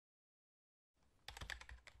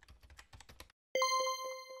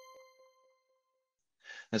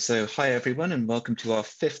Hi everyone, and welcome to our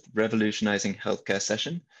fifth Revolutionizing Healthcare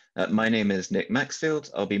session. My name is Nick Maxfield.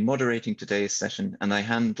 I'll be moderating today's session, and I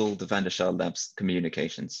handle the Schaar Lab's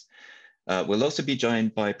communications. We'll also be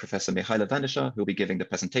joined by Professor Mihaela, who will be giving the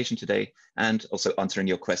presentation today, and also answering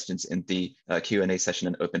your questions in the Q&A session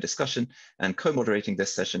and open discussion. And co-moderating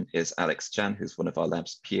this session is Alex Jan, who's one of our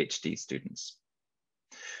lab's PhD students.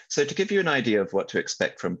 So to give you an idea of what to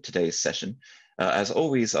expect from today's session, as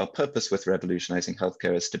always, our purpose with Revolutionizing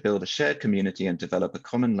Healthcare is to build a shared community and develop a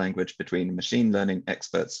common language between machine learning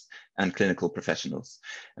experts and clinical professionals.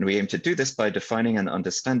 And we aim to do this by defining and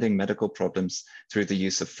understanding medical problems through the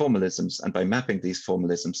use of formalisms and by mapping these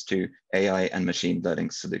formalisms to AI and machine learning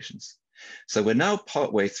solutions. So we're now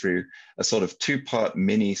partway through a sort of two-part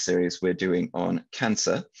mini-series we're doing on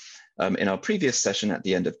cancer. In our previous session at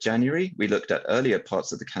the end of January, we looked at earlier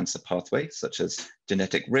parts of the cancer pathway, such as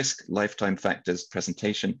genetic risk, lifetime factors,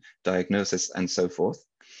 presentation, diagnosis, and so forth.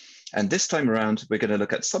 And this time around, we're going to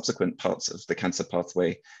look at subsequent parts of the cancer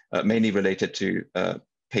pathway, mainly related to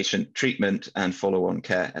patient treatment and follow-on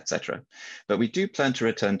care, etc. But we do plan to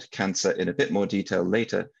return to cancer in a bit more detail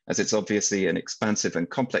later, as it's obviously an expansive and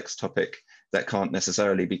complex topic that can't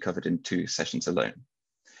necessarily be covered in 2 sessions alone.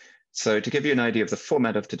 So to give you an idea of the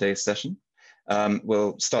format of today's session,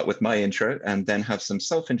 we'll start with my intro and then have some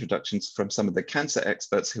self-introductions from some of the cancer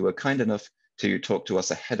experts who were kind enough to talk to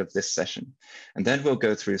us ahead of this session. And then we'll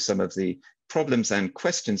go through some of the problems and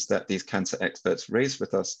questions that these cancer experts raised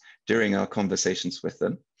with us during our conversations with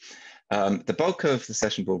them. The bulk of the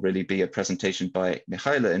session will really be a presentation by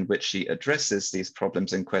Mihaela in which she addresses these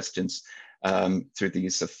problems and questions through the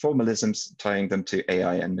use of formalisms, tying them to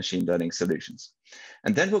AI and machine learning solutions.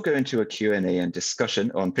 And then we'll go into a Q&A and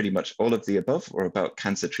discussion on pretty much all of the above or about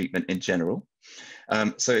cancer treatment in general.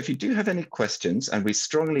 So if you do have any questions, and we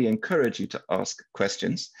strongly encourage you to ask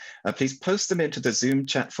questions, please post them into the Zoom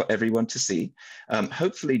chat for everyone to see,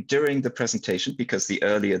 hopefully during the presentation, because the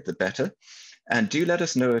earlier the better. And do let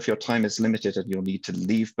us know if your time is limited and you'll need to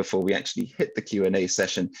leave before we actually hit the Q&A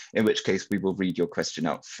session, in which case we will read your question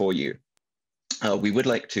out for you. We would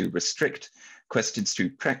like to restrict questions to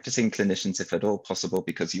practicing clinicians if at all possible,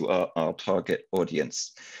 because you are our target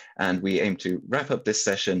audience. And we aim to wrap up this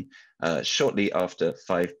session shortly after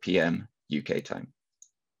 5 p.m. UK time.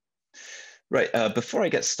 Right, before I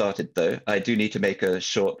get started though, I do need to make a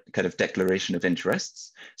short kind of declaration of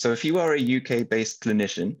interests. So if you are a UK-based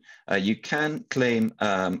clinician, you can claim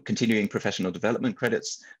continuing professional development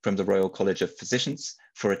credits from the Royal College of Physicians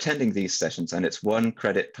for attending these sessions, and it's 1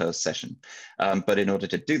 credit per session. But in order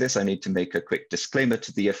to do this, I need to make a quick disclaimer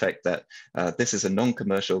to the effect that this is a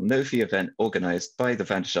non-commercial, no-fee event organized by the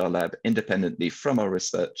Schaar Lab independently from our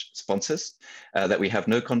research sponsors, that we have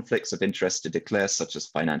no conflicts of interest to declare, such as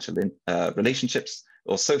financial relationships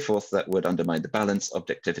or so forth, that would undermine the balance,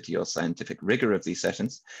 objectivity, or scientific rigor of these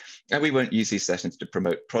sessions. And we won't use these sessions to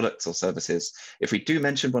promote products or services. If we do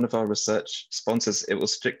mention one of our research sponsors, it will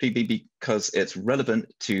strictly be because it's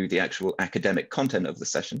relevant to the actual academic content of the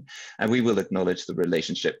session, and we will acknowledge the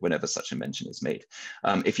relationship whenever such a mention is made.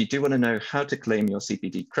 If you do want to know how to claim your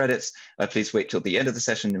CPD credits, please wait till the end of the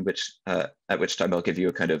session, at which time I'll give you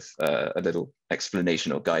a kind of a little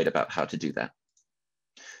explanation or guide about how to do that.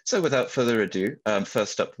 So without further ado,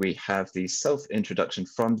 first up, we have the self-introduction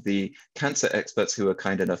from the cancer experts who are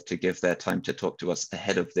kind enough to give their time to talk to us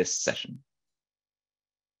ahead of this session.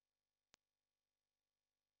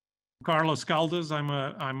 Carlos Caldas. I'm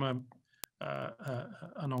an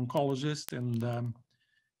oncologist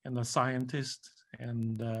and a scientist,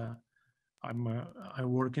 and I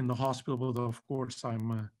work in the hospital, but of course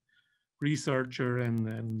I'm a researcher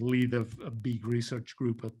and lead of a big research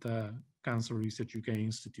group at the Cancer Research UK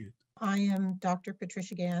Institute. I am Dr.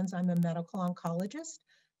 Patricia Gans. I'm a medical oncologist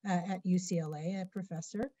at UCLA, a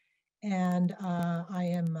professor, and I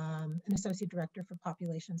am an associate director for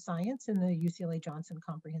population science in the UCLA Johnson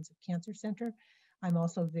Comprehensive Cancer Center. I'm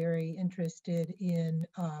also very interested in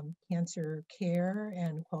cancer care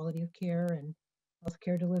and quality of care and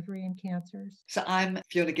healthcare delivery in cancers. So I'm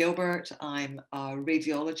Fiona Gilbert. I'm a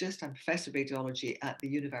radiologist. I'm professor of radiology at the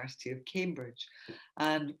University of Cambridge.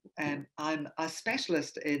 And I'm a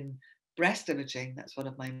specialist in breast imaging. That's one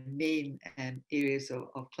of my main areas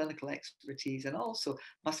of clinical expertise, and also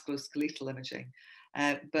musculoskeletal imaging.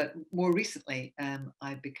 But more recently,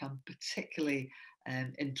 I've become particularly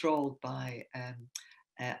enthralled by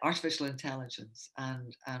artificial intelligence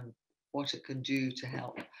and what it can do to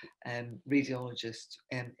help radiologists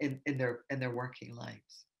in their working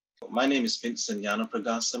lives. My name is Vincent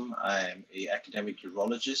Yanopragasam. I'm an academic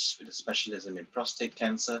urologist with a specialism in prostate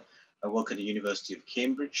cancer. I work at the University of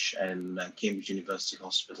Cambridge and Cambridge University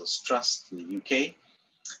Hospitals Trust in the UK.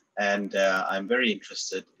 And I'm very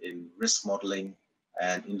interested in risk modeling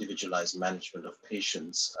and individualized management of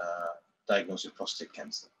patients diagnosed with prostate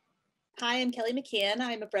cancer. Hi, I'm Kelly McKeon.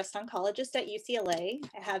 I'm a breast oncologist at UCLA.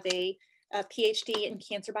 I have a PhD in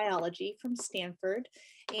cancer biology from Stanford,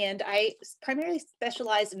 and I primarily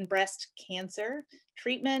specialize in breast cancer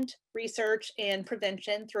treatment, research, and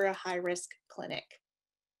prevention through a high-risk clinic.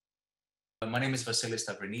 My name is Vasilis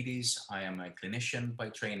Stavrinidis. I am a clinician by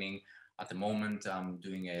training. At the moment, I'm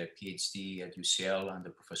doing a PhD at UCL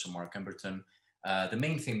under Professor Mark Emberton. The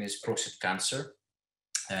main theme is prostate cancer.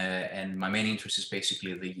 And my main interest is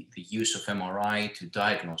basically the use of MRI to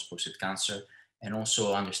diagnose prostate cancer and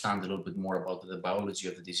also understand a little bit more about the biology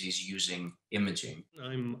of the disease using imaging.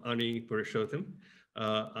 I'm Ani Purushottam.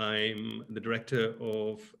 I'm the director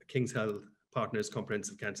of King's Health Partners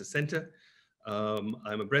Comprehensive Cancer Center.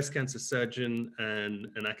 I'm a breast cancer surgeon and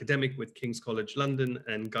an academic with King's College London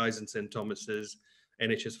and Guy's and St. Thomas's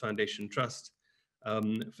NHS Foundation Trust.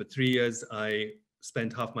 For 3 years, I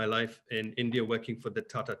spent half my life in India working for the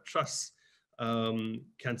Tata Trust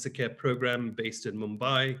cancer care program based in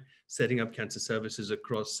Mumbai, setting up cancer services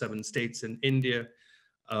across 7 states in India,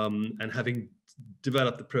 and having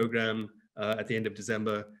developed the program at the end of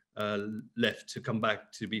December, left to come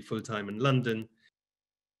back to be full-time in London.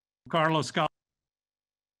 Carlos.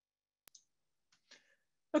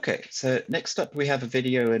 Okay, so next up we have a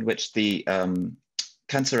video in which the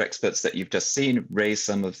cancer experts that you've just seen raise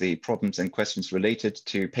some of the problems and questions related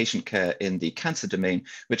to patient care in the cancer domain,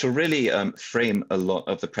 which will really frame a lot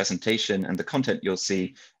of the presentation and the content you'll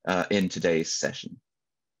see in today's session.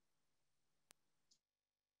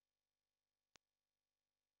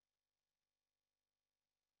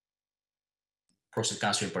 Prostate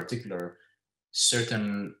cancer in particular,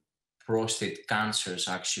 certain prostate cancers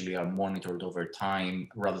actually are monitored over time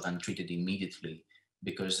rather than treated immediately,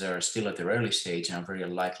 because they're still at their early stage and are very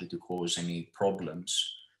unlikely to cause any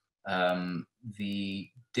problems. The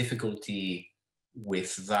difficulty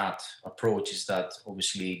with that approach is that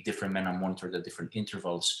obviously different men are monitored at different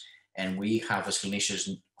intervals, and we have as clinicians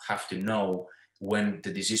have to know when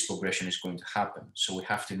the disease progression is going to happen. So we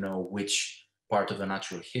have to know which part of the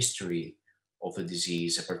natural history of the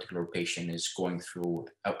disease a particular patient is going through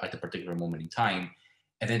at a particular moment in time,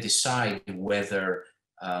 and then decide whether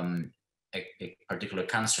a particular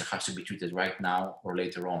cancer has to be treated right now or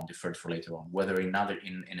later on, deferred for later on, whether in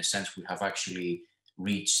a sense we have actually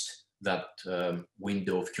reached that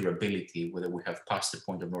window of curability, whether we have passed the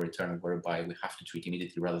point of no return whereby we have to treat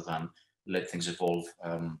immediately rather than let things evolve,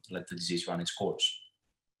 let the disease run its course.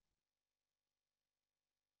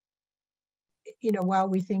 You know, while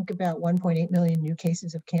we think about 1.8 million new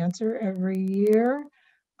cases of cancer every year,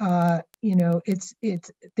 you know,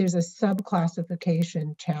 there's a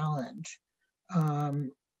subclassification challenge,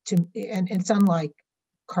 and it's unlike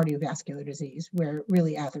cardiovascular disease, where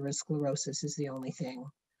really atherosclerosis is the only thing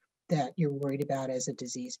that you're worried about as a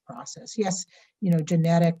disease process. Yes, you know,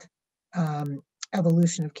 genetic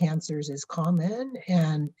evolution of cancers is common,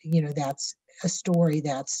 and you know that's a story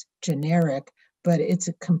that's generic, but it's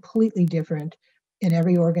a completely different in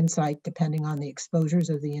every organ site depending on the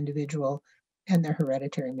exposures of the individual and their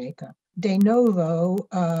hereditary makeup. De novo,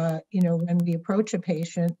 you know, when we approach a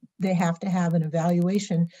patient, they have to have an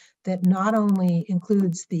evaluation that not only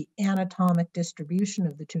includes the anatomic distribution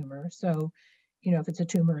of the tumor. So, you know, if it's a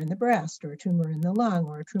tumor in the breast or a tumor in the lung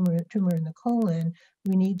or a tumor in the colon,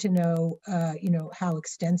 we need to know, you know, how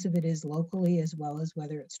extensive it is locally as well as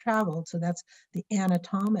whether it's traveled. So that's the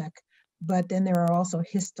anatomic. But then there are also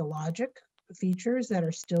histologic features that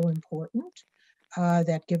are still important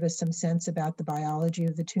that give us some sense about the biology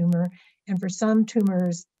of the tumor. And for some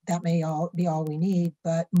tumors, that may be all we need,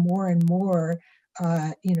 but more and more,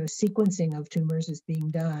 you know, sequencing of tumors is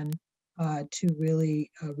being done to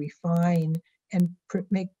really refine and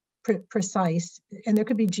make precise. And there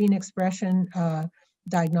could be gene expression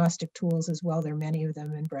diagnostic tools as well. There are many of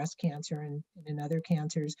them in breast cancer and in other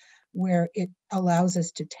cancers where it allows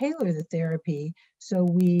us to tailor the therapy so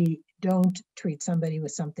we don't treat somebody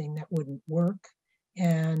with something that wouldn't work.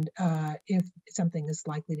 And if something is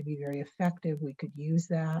likely to be very effective, we could use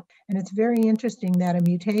that. And it's very interesting that a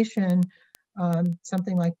mutation,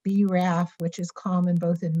 something like BRAF, which is common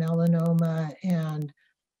both in melanoma and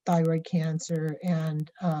thyroid cancer and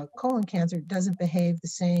colon cancer, doesn't behave the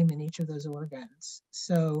same in each of those organs.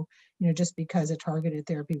 So, you know, just because a targeted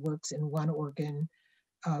therapy works in one organ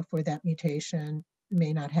for that mutation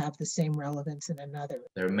may not have the same relevance in another.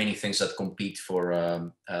 There are many things that compete for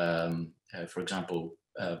example,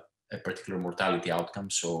 a particular mortality outcome.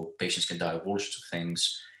 So patients can die of all sorts of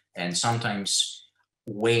things. And sometimes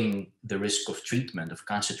weighing the risk of treatment, of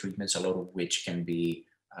cancer treatments, a lot of which can be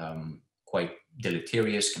quite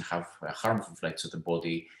deleterious, can have harmful effects of the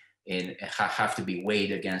body, and have to be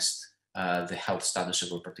weighed against the health status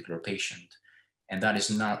of a particular patient. And that is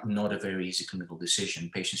not a very easy clinical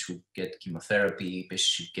decision. Patients who get chemotherapy,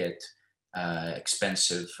 patients who get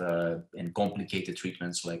expensive and complicated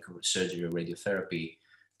treatments like surgery or radiotherapy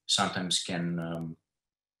sometimes can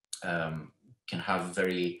have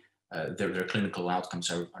very, their clinical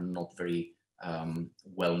outcomes are not very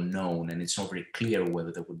well known, and it's not very clear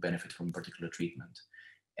whether they would benefit from a particular treatment.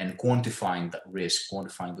 And quantifying that risk,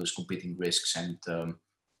 quantifying those competing risks and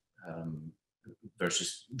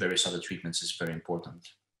versus various other treatments is very important.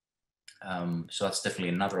 So that's definitely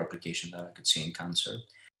another application that I could see in cancer.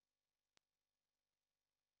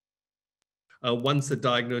 Once a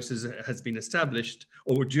diagnosis has been established,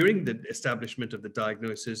 or during the establishment of the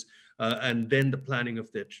diagnosis, and then the planning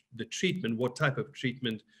of the treatment, what type of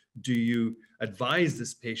treatment do you advise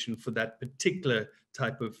this patient for that particular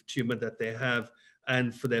type of tumor that they have,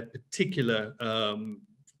 and for their particular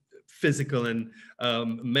physical and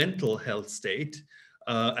mental health state,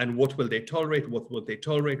 and what will they tolerate, what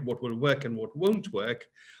will work and what won't work.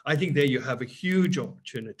 I think there you have a huge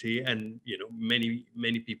opportunity, and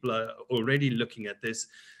many people are already looking at this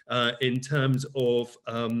in terms of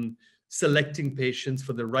selecting patients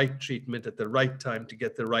for the right treatment at the right time to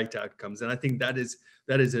get the right outcomes. And I think that is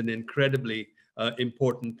an incredibly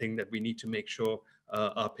important thing that we need to make sure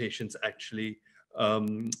our patients actually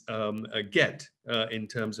get in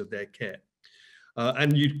terms of their care.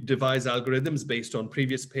 And you devise algorithms based on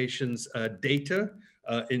previous patients' data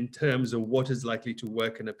in terms of what is likely to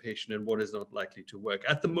work in a patient and what is not likely to work.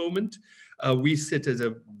 At the moment, we sit as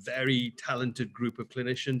a very talented group of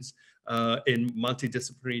clinicians in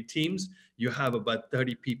multidisciplinary teams. You have about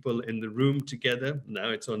 30 people in the room together. Now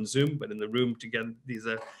it's on Zoom, but in the room together, these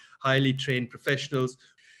are highly trained professionals.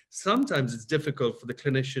 Sometimes it's difficult for the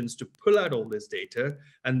clinicians to pull out all this data,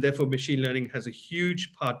 and therefore machine learning has a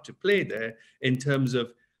huge part to play there in terms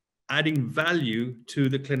of adding value to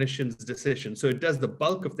the clinician's decision. So it does the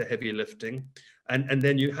bulk of the heavy lifting, and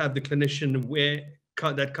then you have the clinician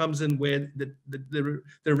that comes in where the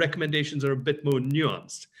recommendations are a bit more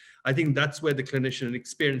nuanced. I think that's where the clinician, an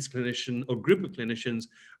experienced clinician or group of clinicians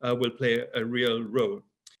will play a real role.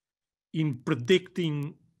 In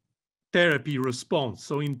predicting therapy response.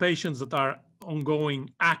 So in patients that are ongoing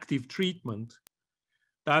active treatment,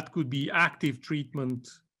 that could be active treatment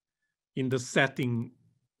in the setting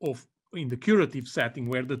of, in the curative setting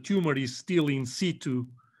where the tumor is still in situ.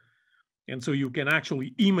 And so you can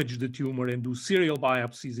actually image the tumor and do serial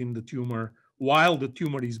biopsies in the tumor while the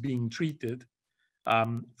tumor is being treated.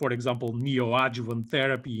 For example, neoadjuvant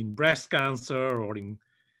therapy in breast cancer or in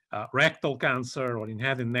rectal cancer or in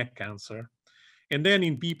head and neck cancer. And then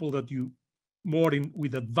in people that you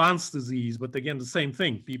with advanced disease, but again, the same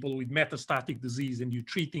thing, people with metastatic disease, and you're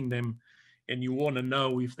treating them and you want to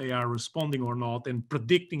know if they are responding or not, and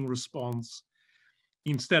predicting response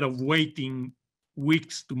instead of waiting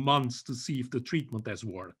weeks to months to see if the treatment has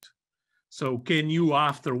worked. So can you,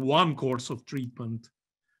 after one course of treatment,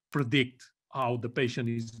 predict how the patient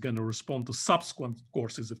is going to respond to subsequent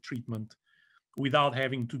courses of treatment without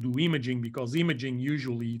having to do imaging, because imaging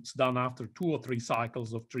usually it's done after 2 or 3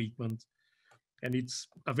 cycles of treatment, and it's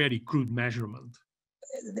a very crude measurement.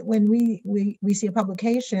 When we see a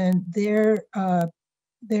publication, they're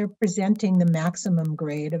presenting the maximum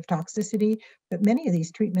grade of toxicity, but many of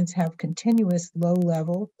these treatments have continuous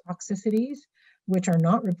low-level toxicities, which are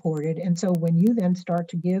not reported. And so when you then start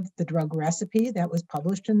to give the drug recipe that was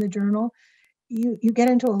published in the journal, you get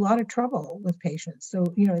into a lot of trouble with patients. So,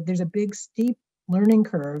 there's a big steep learning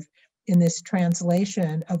curve in this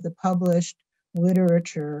translation of the published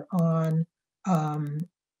literature on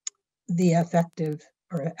the effective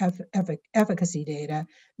or efficacy data,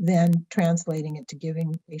 then translating it to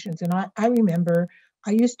giving patients. And I remember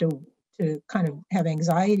I used to kind of have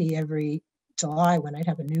anxiety every July when I'd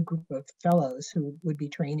have a new group of fellows who would be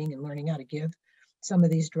training and learning how to give some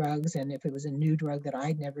of these drugs. And if it was a new drug that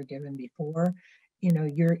I'd never given before,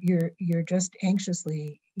 you're just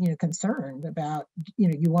anxiously, concerned about,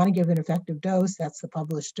 you want to give an effective dose, that's the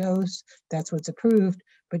published dose, that's what's approved,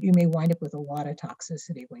 but you may wind up with a lot of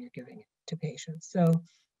toxicity when you're giving it to patients. So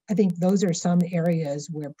I think those are some areas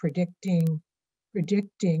where predicting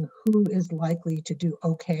who is likely to do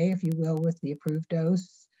okay, if you will, with the approved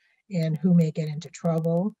dose and who may get into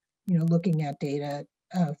trouble, looking at data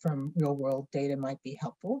from real world data might be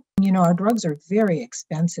helpful. Our drugs are very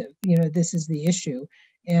expensive. This is the issue.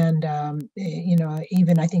 And,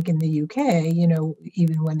 even I think in the UK,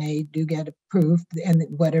 even when they do get approved and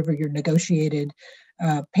whatever your negotiated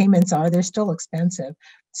payments are, they're still expensive.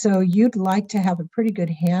 So you'd like to have a pretty good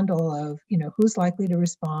handle of, who's likely to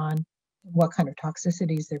respond, what kind of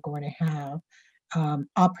toxicities they're going to have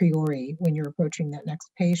a priori when you're approaching that next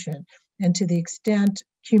patient. And to the extent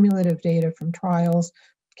cumulative data from trials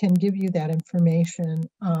can give you that information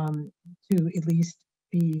to at least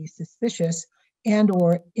be suspicious, and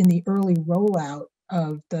or in the early rollout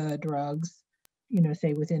of the drugs,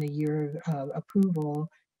 say within a year of approval,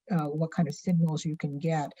 what kind of signals you can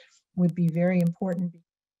get would be very important.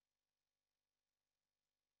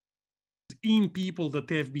 In people that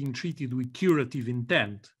have been treated with curative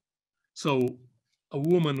intent. So a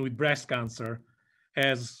woman with breast cancer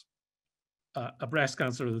has a breast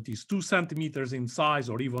cancer that is 2 centimeters in size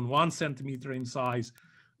or even 1 centimeter in size,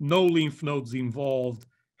 no lymph nodes involved,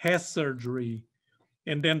 has surgery.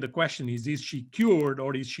 And then the question is she cured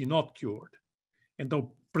or is she not cured? And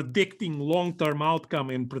so predicting long-term outcome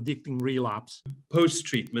and predicting relapse.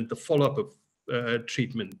 Post-treatment, the follow-up of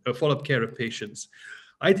treatment, follow-up care of patients.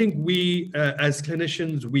 I think we, as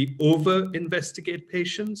clinicians, we over-investigate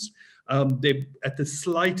patients. They, at the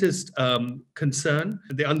slightest concern,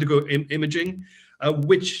 they undergo imaging,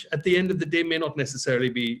 which at the end of the day may not necessarily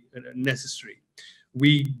be necessary.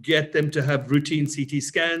 We get them to have routine CT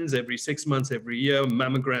scans every 6 months, every year,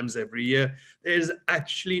 mammograms every year. There's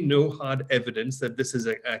actually no hard evidence that this is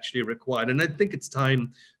actually required. And I think it's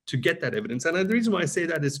time to get that evidence. And the reason why I say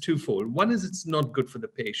that is twofold. One is it's not good for the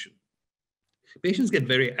patient. Patients get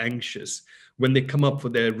very anxious when they come up for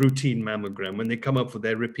their routine mammogram, when they come up for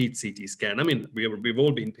their repeat CT scan. I mean, we've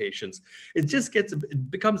all been patients. It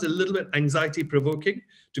becomes a little bit anxiety provoking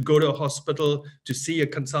to go to a hospital, to see a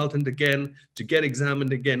consultant again, to get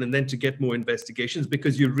examined again, and then to get more investigations,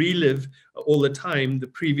 because you relive all the time the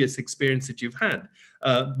previous experience that you've had,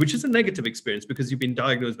 which is a negative experience because you've been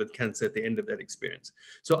diagnosed with cancer at the end of that experience.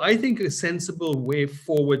 So I think a sensible way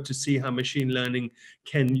forward to see how machine learning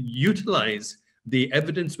can utilize the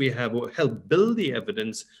evidence we have, or help build the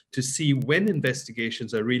evidence to see when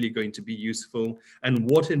investigations are really going to be useful and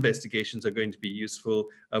what investigations are going to be useful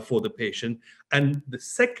for the patient. And the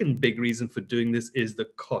second big reason for doing this is the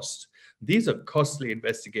cost. These are costly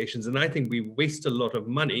investigations, and I think we waste a lot of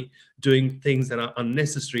money doing things that are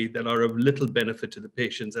unnecessary, that are of little benefit to the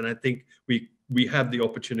patients. And I think we have the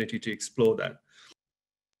opportunity to explore that.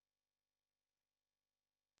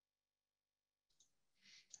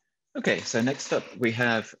 Okay, so next up we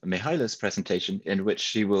have Mihaela's presentation, in which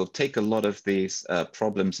she will take a lot of these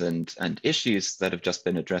problems and issues that have just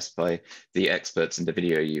been addressed by the experts in the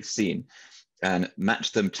video you've seen, and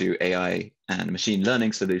match them to AI and machine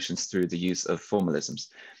learning solutions through the use of formalisms.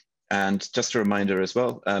 And just a reminder as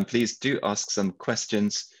well, please do ask some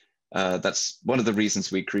questions. That's one of the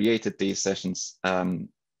reasons we created these sessions.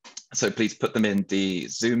 So please put them in the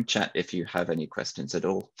Zoom chat if you have any questions at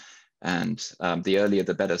all. And the earlier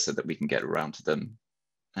the better, so that we can get around to them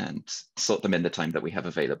and sort them in the time that we have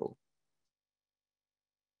available.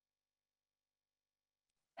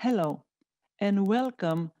 Hello, and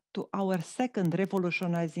welcome to our second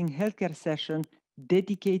Revolutionizing Healthcare session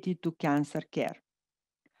dedicated to cancer care.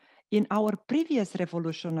 In our previous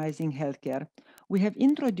Revolutionizing Healthcare, we have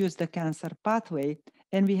introduced the cancer pathway,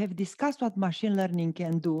 and we have discussed what machine learning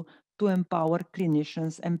can do to empower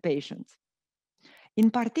clinicians and patients. In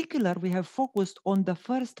particular, we have focused on the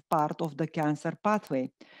first part of the cancer pathway,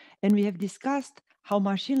 and we have discussed how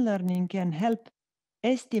machine learning can help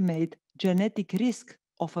estimate genetic risk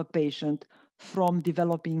of a patient from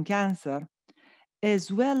developing cancer, as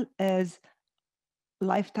well as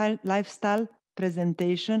lifestyle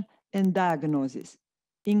presentation and diagnosis,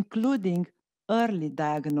 including early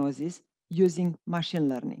diagnosis using machine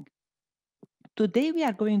learning. Today, we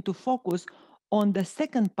are going to focus on the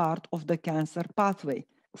second part of the cancer pathway,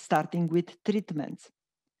 starting with treatments.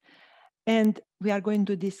 And we are going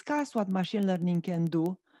to discuss what machine learning can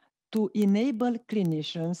do to enable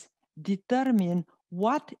clinicians determine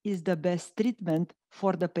what is the best treatment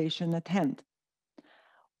for the patient at hand,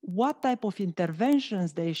 what type of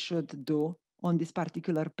interventions they should do on this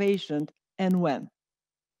particular patient, and when.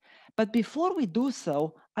 But before we do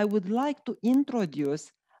so, I would like to introduce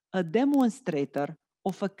a demonstrator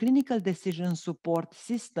of a clinical decision support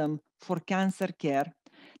system for cancer care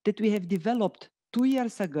that we have developed 2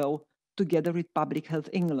 years ago together with Public Health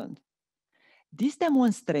England. This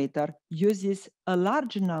demonstrator uses a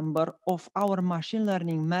large number of our machine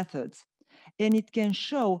learning methods, and it can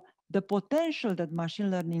show the potential that machine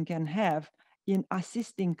learning can have in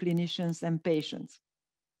assisting clinicians and patients.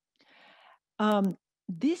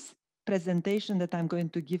 This presentation that I'm going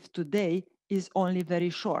to give today is only very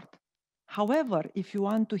short. However, if you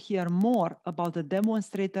want to hear more about the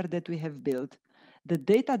demonstrator that we have built, the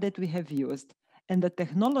data that we have used, and the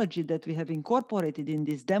technology that we have incorporated in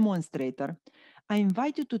this demonstrator, I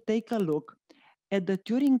invite you to take a look at the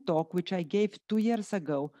Turing talk, which I gave 2 years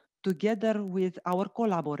ago, together with our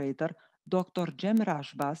collaborator, Dr. Jem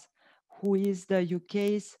Rashbas, who is the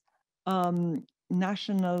UK's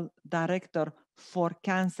National Director for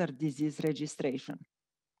Cancer Disease Registration.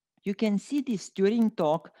 You can see this Turing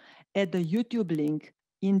talk at the YouTube link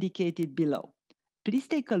indicated below. Please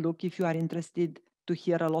take a look if you are interested to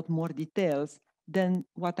hear a lot more details than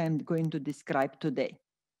what I'm going to describe today.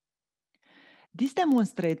 This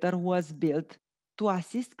demonstrator was built to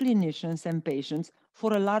assist clinicians and patients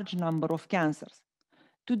for a large number of cancers.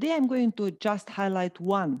 Today, I'm going to just highlight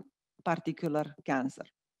one particular cancer,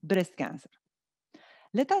 breast cancer.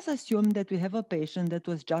 Let us assume that we have a patient that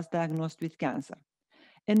was just diagnosed with cancer.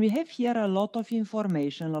 And we have here a lot of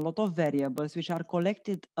information, a lot of variables which are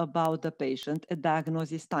collected about the patient at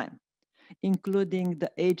diagnosis time, including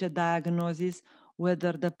the age at diagnosis,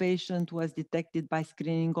 whether the patient was detected by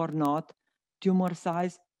screening or not, tumor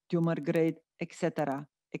size, tumor grade, etc.,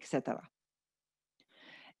 etc.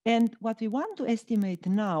 And what we want to estimate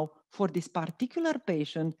now for this particular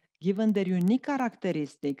patient, given their unique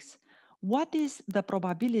characteristics, what is the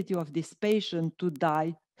probability of this patient to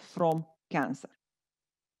die from cancer?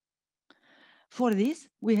 For this,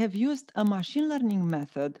 we have used a machine learning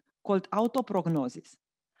method called autoprognosis.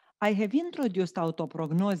 I have introduced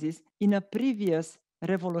autoprognosis in a previous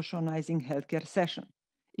Revolutionizing Healthcare session.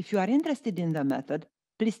 If you are interested in the method,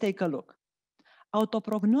 please take a look.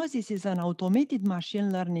 Autoprognosis is an automated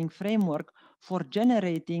machine learning framework for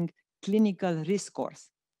generating clinical risk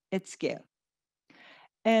scores at scale.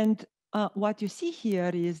 And what you see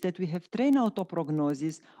here is that we have trained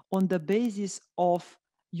autoprognosis on the basis of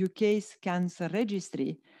UK's cancer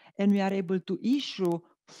registry, and we are able to issue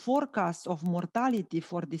forecasts of mortality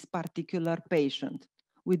for this particular patient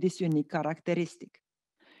with this unique characteristic.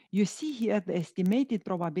 You see here the estimated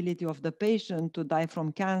probability of the patient to die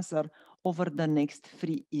from cancer over the next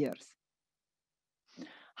 3 years.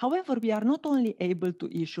 However, we are not only able to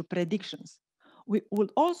issue predictions, we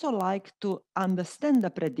would also like to understand the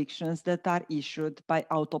predictions that are issued by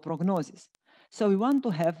autoprognosis. So we want to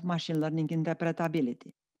have machine learning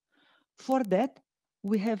interpretability. For that,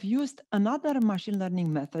 we have used another machine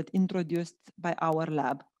learning method introduced by our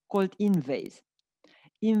lab called InVase.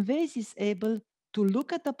 InVase is able to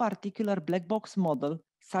look at a particular black box model,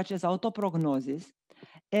 such as autoprognosis,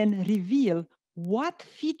 and reveal what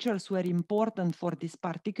features were important for this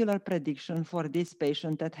particular prediction for this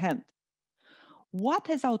patient at hand. What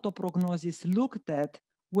has autoprognosis looked at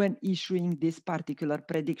when issuing this particular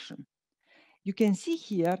prediction? You can see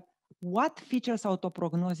here what features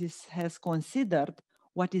autoprognosis has considered,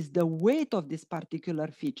 what is the weight of these particular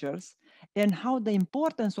features, and how the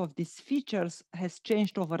importance of these features has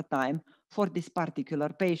changed over time for this particular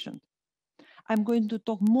patient. I'm going to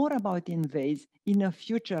talk more about InVase in a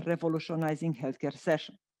future Revolutionizing Healthcare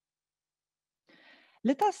session.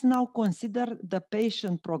 Let us now consider the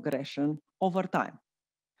patient progression over time.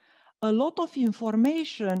 A lot of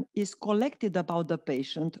information is collected about the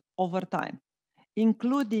patient over time,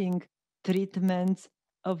 including treatments,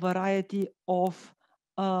 a variety of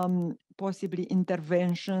possibly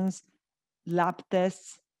interventions, lab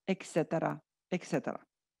tests, etc., etc.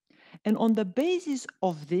 And on the basis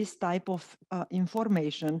of this type of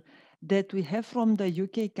information that we have from the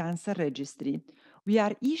UK Cancer Registry, we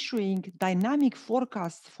are issuing dynamic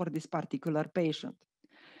forecasts for this particular patient.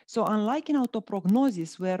 So unlike in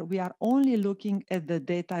autoprognosis, where we are only looking at the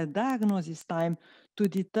data at diagnosis time to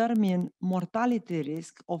determine mortality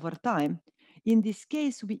risk over time, in this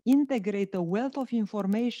case, we integrate a wealth of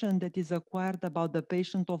information that is acquired about the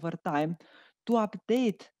patient over time to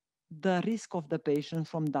update the risk of the patient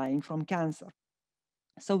from dying from cancer.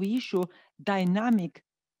 So we issue dynamic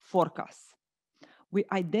forecasts. We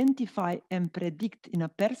identify and predict in a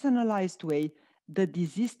personalized way the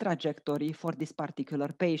disease trajectory for this particular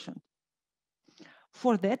patient.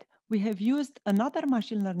 For that, we have used another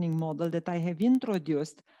machine learning model that I have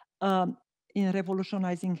introduced in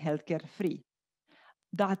Revolutionizing Healthcare 3,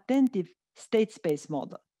 the attentive state space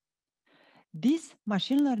model. This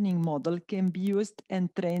machine learning model can be used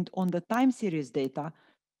and trained on the time series data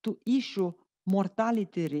to issue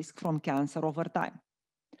mortality risk from cancer over time.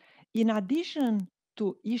 In addition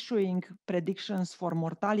to issuing predictions for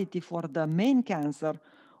mortality for the main cancer,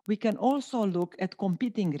 we can also look at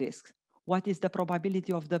competing risks. What is the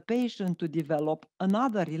probability of the patient to develop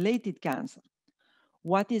another related cancer?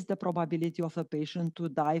 What is the probability of a patient to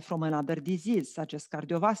die from another disease, such as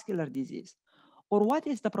cardiovascular disease? Or what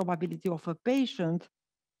is the probability of a patient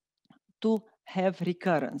to have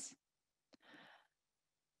recurrence?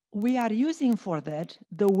 we are using for that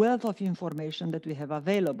the wealth of information that we have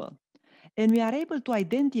available. And we are able to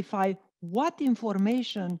identify what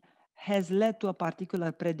information has led to a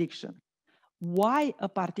particular prediction. Why a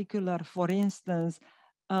particular, for instance,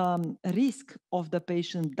 risk of the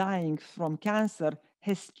patient dying from cancer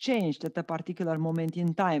has changed at a particular moment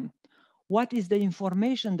in time. What is the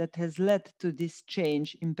information that has led to this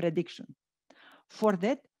change in prediction? For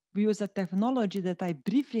that, we use a technology that I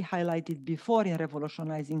briefly highlighted before in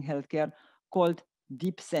Revolutionizing Healthcare called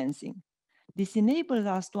deep sensing. This enables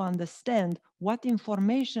us to understand what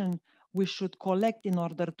information we should collect in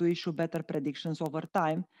order to issue better predictions over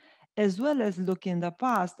time, as well as look in the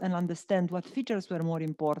past and understand what features were more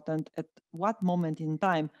important at what moment in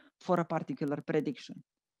time for a particular prediction.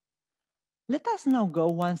 Let us now go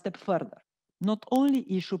one step further. Not only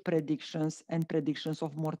issue predictions and predictions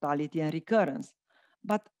of mortality and recurrence,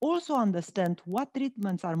 but also understand what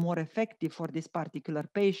treatments are more effective for this particular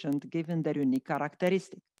patient given their unique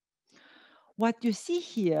characteristic. What you see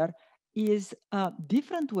here is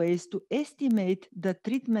different ways to estimate the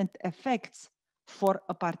treatment effects for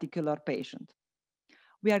a particular patient.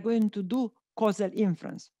 We are going to do causal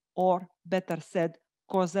inference, or better said,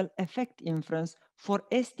 causal effect inference for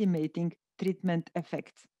estimating treatment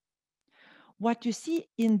effects. What you see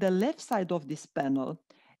in the left side of this panel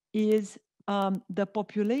is the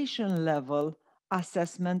population level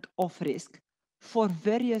assessment of risk for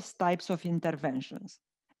various types of interventions.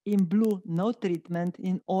 In blue, no treatment;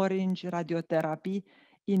 in orange, radiotherapy;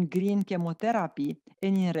 in green, chemotherapy;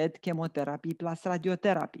 and in red, chemotherapy plus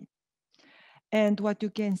radiotherapy. And what you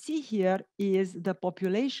can see here is the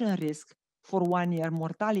population risk for 1-year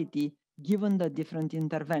mortality given the different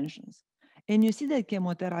interventions. And you see that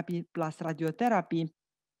chemotherapy plus radiotherapy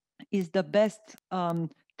is the best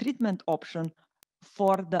treatment option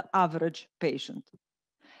for the average patient.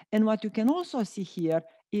 And what you can also see here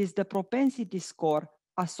is the propensity score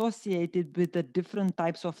associated with the different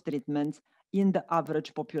types of treatments in the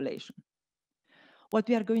average population. What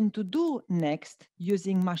we are going to do next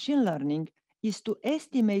using machine learning is to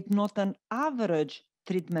estimate not an average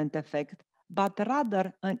treatment effect, but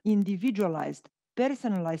rather an individualized,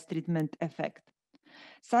 personalized treatment effect,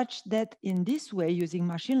 such that in this way, using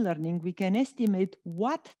machine learning, we can estimate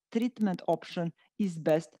what treatment option is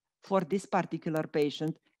best for this particular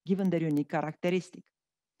patient, given their unique characteristic.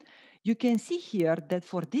 You can see here that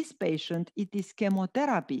for this patient, it is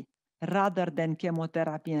chemotherapy rather than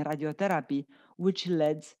chemotherapy and radiotherapy, which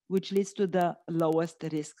leads to the lowest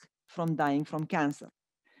risk from dying from cancer.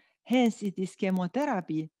 Hence, it is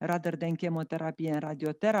chemotherapy rather than chemotherapy and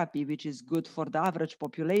radiotherapy, which is good for the average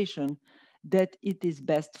population, that it is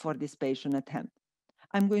best for this patient at hand.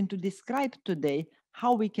 I'm going to describe today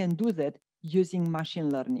how we can do that using machine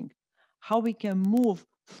learning, how we can move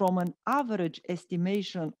from an average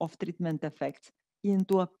estimation of treatment effects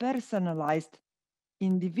into a personalized,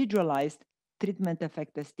 individualized treatment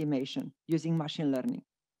effect estimation using machine learning.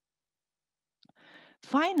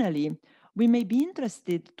 Finally, we may be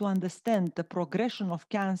interested to understand the progression of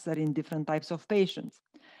cancer in different types of patients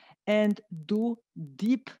and do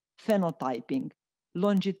deep phenotyping,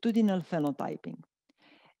 longitudinal phenotyping.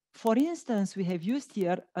 For instance, we have used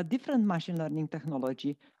here a different machine learning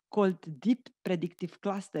technology called deep predictive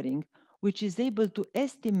clustering, which is able to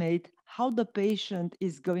estimate how the patient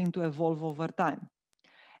is going to evolve over time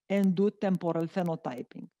and do temporal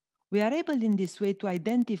phenotyping. We are able in this way to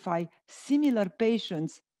identify similar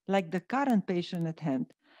patients like the current patient at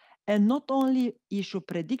hand, and not only issue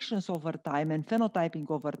predictions over time and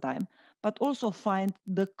phenotyping over time, but also find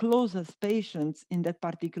the closest patients in that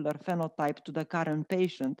particular phenotype to the current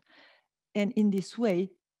patient. And in this way,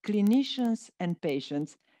 clinicians and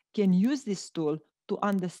patients can use this tool to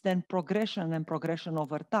understand progression and progression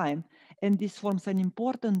over time. And this forms an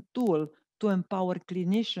important tool to empower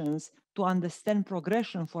clinicians to understand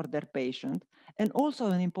progression for their patient, and also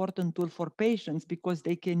an important tool for patients because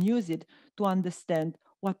they can use it to understand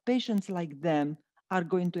what patients like them are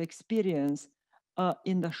going to experience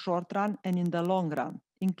in the short run and in the long run,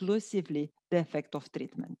 inclusively the effect of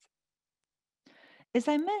treatment. As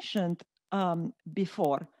I mentioned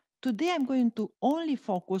before, today I'm going to only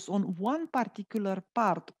focus on one particular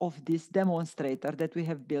part of this demonstrator that we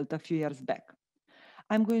have built a few years back.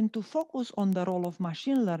 I'm going to focus on the role of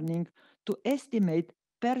machine learning to estimate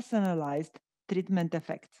personalized treatment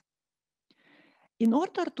effects. In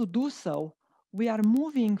order to do so, we are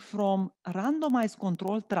moving from randomized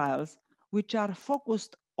controlled trials, which are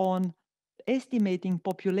focused on estimating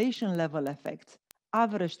population level effects,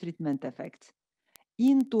 average treatment effects,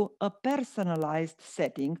 into a personalized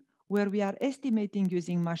setting where we are estimating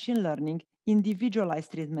using machine learning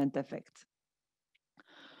individualized treatment effects.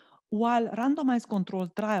 While randomized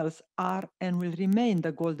controlled trials are and will remain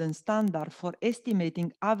the golden standard for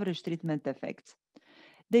estimating average treatment effects,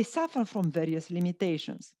 they suffer from various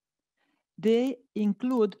limitations. They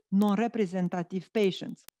include non-representative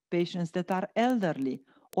patients, patients that are elderly,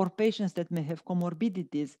 or patients that may have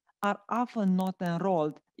comorbidities are often not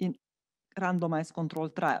enrolled in randomized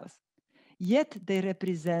controlled trials. Yet they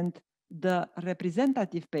represent the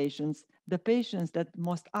representative patients, the patients that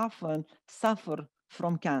most often suffer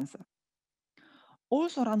from cancer.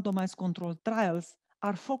 Also, randomized controlled trials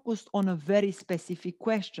are focused on a very specific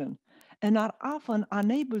question and are often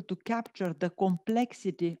unable to capture the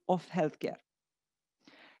complexity of healthcare.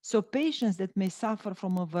 So patients that may suffer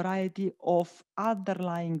from a variety of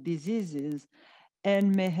underlying diseases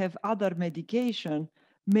and may have other medication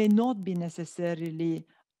may not be necessarily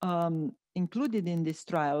included in these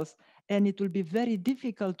trials, and it will be very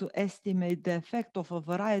difficult to estimate the effect of a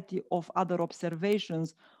variety of other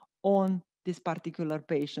observations on this particular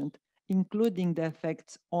patient, including the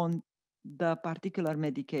effects on the particular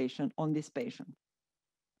medication on this patient.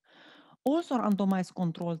 Also, randomized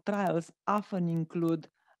controlled trials often include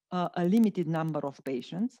a limited number of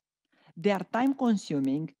patients. They are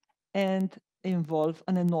time-consuming and involve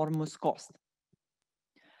an enormous cost.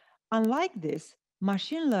 Unlike this,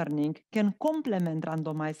 machine learning can complement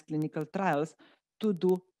randomized clinical trials to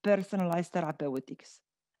do personalized therapeutics,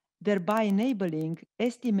 thereby enabling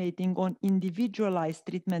estimating on individualized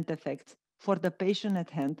treatment effects for the patient at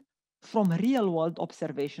hand from real-world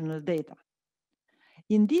observational data.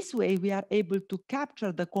 In this way, we are able to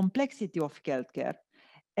capture the complexity of healthcare,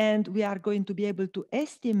 and we are going to be able to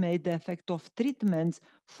estimate the effect of treatments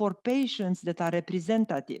for patients that are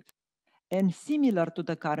representative and similar to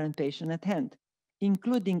the current patient at hand,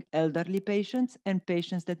 including elderly patients and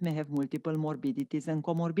patients that may have multiple morbidities and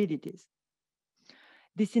comorbidities.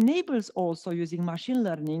 This enables also using machine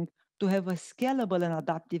learning to have a scalable and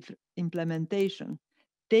adaptive implementation,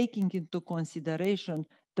 taking into consideration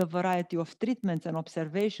the variety of treatments and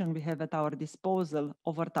observation we have at our disposal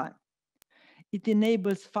over time. It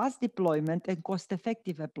enables fast deployment and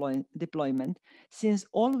cost-effective deployment, since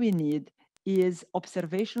all we need is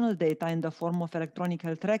observational data in the form of electronic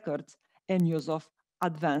health records and use of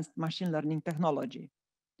advanced machine learning technology.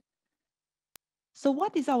 So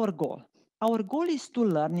what is our goal? Our goal is to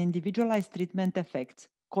learn individualized treatment effects,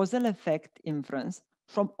 causal effect inference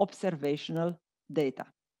from observational data.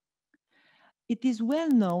 It is well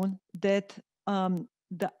known that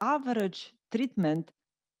the average treatment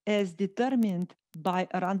as determined by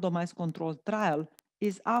a randomized controlled trial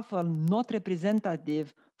is often not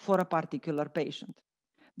representative for a particular patient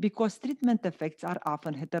because treatment effects are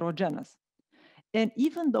often heterogeneous. And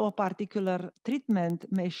even though a particular treatment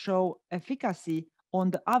may show efficacy on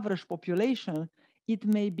the average population, it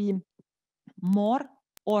may be more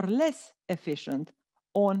or less efficient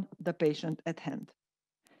on the patient at hand.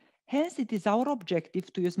 Hence, it is our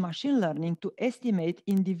objective to use machine learning to estimate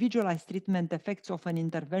individualized treatment effects of an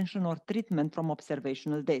intervention or treatment from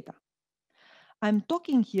observational data. I'm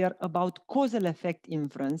talking here about causal effect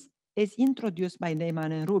inference as introduced by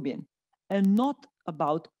Neyman and Rubin, and not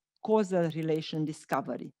about causal relation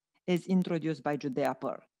discovery as introduced by Judea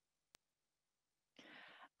Pearl.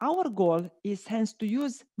 Our goal is hence to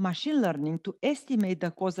use machine learning to estimate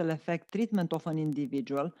the causal effect treatment of an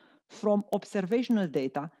individual from observational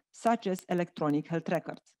data such as electronic health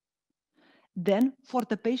records. Then, for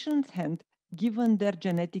the patient's hand, given their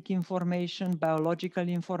genetic information, biological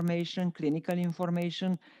information, clinical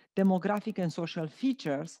information, demographic and social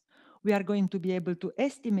features, we are going to be able to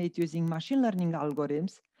estimate using machine learning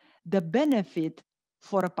algorithms the benefit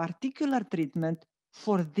for a particular treatment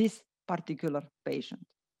for this particular patient,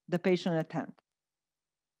 the patient at hand.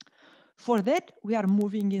 For that, we are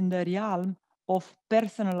moving in the realm of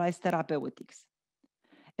personalized therapeutics.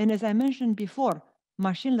 And as I mentioned before,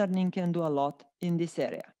 machine learning can do a lot in this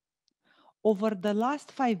area. Over the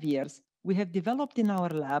last 5 years, we have developed in our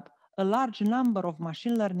lab a large number of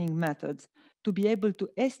machine learning methods to be able to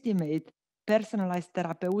estimate personalized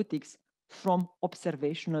therapeutics from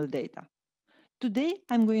observational data. Today,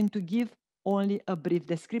 I'm going to give only a brief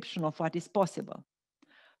description of what is possible.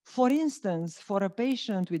 For instance, for a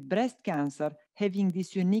patient with breast cancer having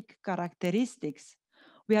these unique characteristics,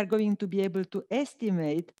 we are going to be able to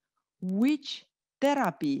estimate which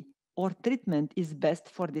therapy or treatment is best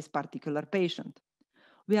for this particular patient.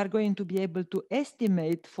 We are going to be able to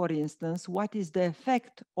estimate, for instance, what is the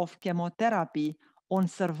effect of chemotherapy on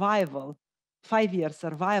survival, 5-year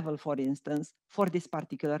survival, for instance, for this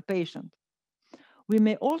particular patient. We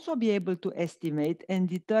may also be able to estimate and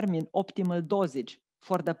determine optimal dosage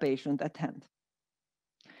for the patient at hand.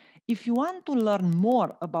 If you want to learn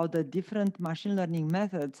more about the different machine learning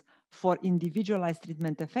methods for individualized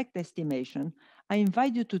treatment effect estimation, I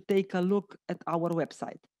invite you to take a look at our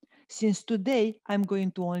website. Since today, I'm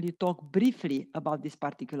going to only talk briefly about this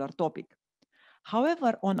particular topic.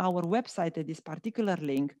 However, on our website at this particular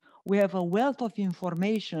link, we have a wealth of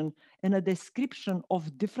information and a description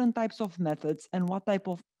of different types of methods and what type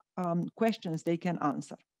of questions they can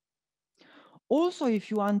answer. Also, if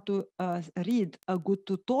you want to read a good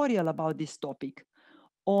tutorial about this topic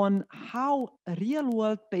on how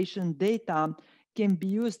real-world patient data can be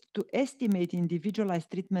used to estimate individualized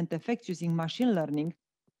treatment effects using machine learning,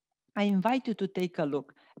 I invite you to take a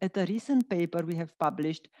look at a recent paper we have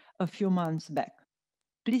published a few months back.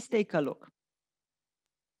 Please take a look.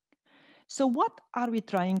 So what are we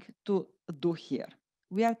trying to do here?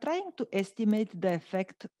 We are trying to estimate the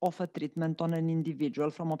effect of a treatment on an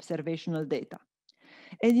individual from observational data.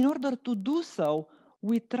 And in order to do so,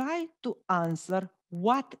 we try to answer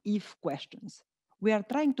what-if questions. We are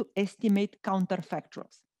trying to estimate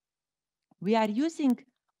counterfactuals. We are using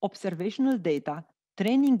observational data,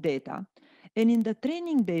 training data, and in the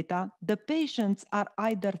training data, the patients are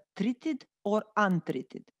either treated or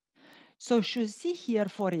untreated. So you see here,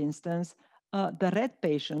 for instance, the red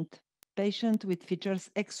patient with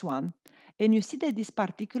features X1, and you see that this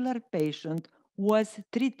particular patient was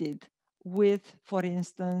treated with, for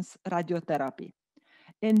instance, radiotherapy.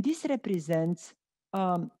 And this represents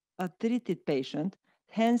a treated patient,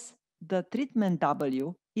 hence the treatment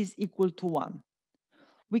W is equal to 1.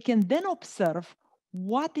 We can then observe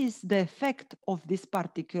what is the effect of this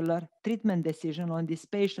particular treatment decision on this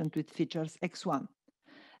patient with features X1.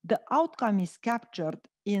 The outcome is captured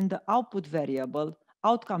in the output variable,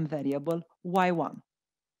 outcome variable Y1.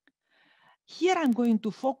 Here I'm going to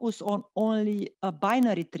focus on only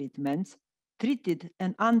binary treatments, treated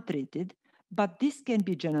and untreated, but this can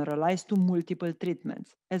be generalized to multiple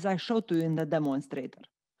treatments, as I showed to you in the demonstrator.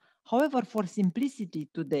 However, for simplicity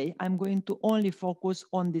today, I'm going to only focus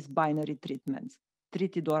on these binary treatments,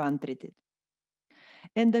 treated or untreated.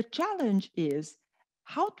 And the challenge is,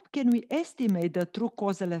 how can we estimate the true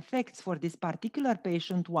causal effects for this particular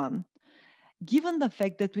patient 1, given the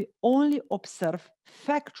fact that we only observe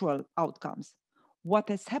factual outcomes? What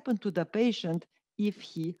has happened to the patient if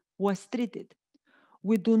he was treated?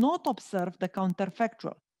 We do not observe the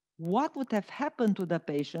counterfactual. What would have happened to the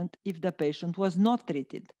patient if the patient was not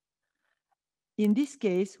treated? In this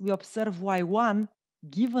case, we observe Y1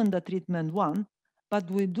 given the treatment 1, but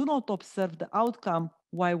we do not observe the outcome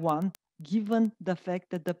Y1 given the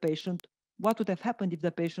fact that the patient, what would have happened if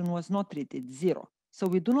the patient was not treated? 0. So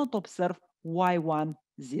we do not observe Y1,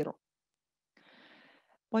 0.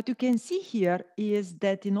 What you can see here is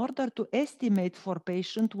that in order to estimate for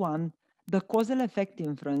patient 1 the causal effect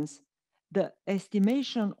inference, the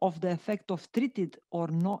estimation of the effect of treating or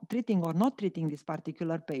not treating this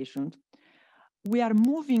particular patient, we are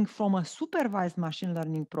moving from a supervised machine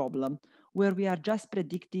learning problem where we are just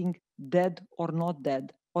predicting dead or not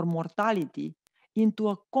dead or mortality into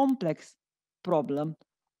a complex problem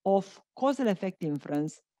of causal effect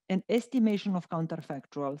inference and estimation of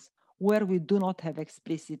counterfactuals where we do not have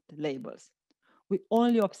explicit labels. We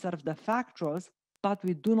only observe the factuals, but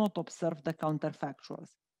we do not observe the counterfactuals.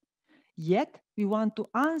 Yet, we want to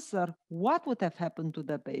answer what would have happened to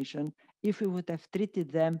the patient if we would have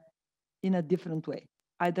treated them in a different way,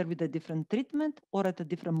 either with a different treatment or at a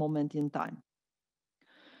different moment in time.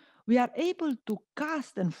 We are able to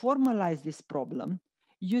cast and formalize this problem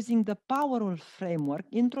using the powerful framework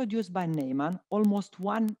introduced by Neyman almost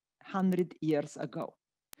 100 years ago.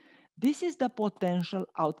 This is the potential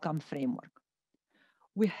outcome framework.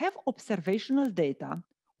 We have observational data,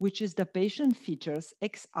 which is the patient features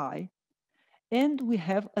Xi, and we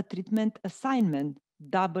have a treatment assignment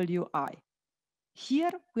Wi.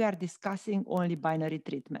 Here, we are discussing only binary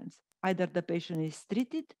treatments. Either the patient is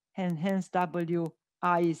treated, and hence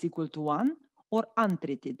Wi is equal to 1, or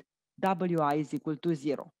untreated, Wi is equal to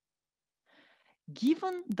 0.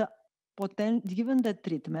 Given the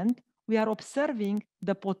treatment, we are observing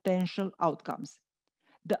the potential outcomes.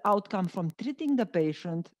 The outcome from treating the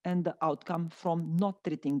patient and the outcome from not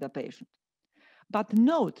treating the patient. But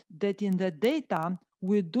note that in the data,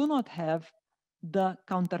 we do not have the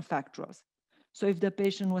counterfactuals. So if the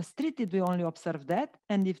patient was treated, we only observe that.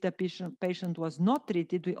 And if the patient was not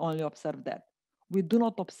treated, we only observe that. We do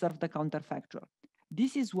not observe the counterfactual.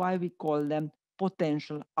 This is why we call them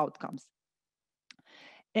potential outcomes.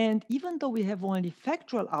 And even though we have only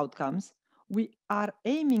factual outcomes, we are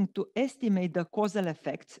aiming to estimate the causal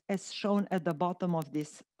effects as shown at the bottom of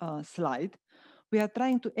this slide. We are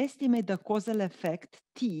trying to estimate the causal effect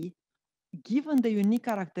T given the unique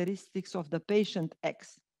characteristics of the patient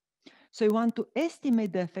X. So you want to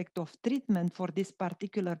estimate the effect of treatment for this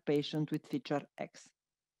particular patient with feature X.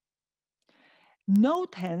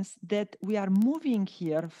 Note hence that we are moving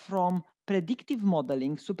here from predictive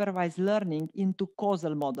modeling, supervised learning, into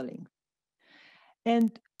causal modeling.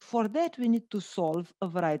 And for that, we need to solve a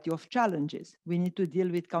variety of challenges. We need to deal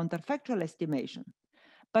with counterfactual estimation,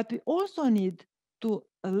 but we also need to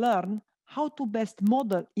learn how to best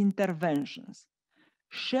model interventions.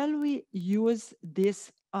 Shall we use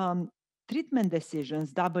these treatment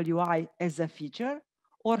decisions, WI, as a feature,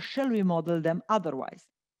 or shall we model them otherwise?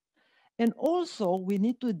 And also, we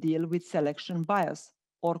need to deal with selection bias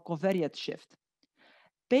or covariate shift.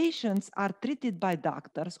 Patients are treated by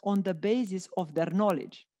doctors on the basis of their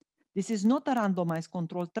knowledge. This is not a randomized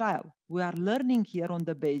controlled trial. We are learning here on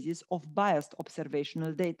the basis of biased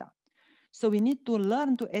observational data. So we need to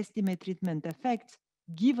learn to estimate treatment effects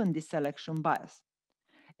given this selection bias.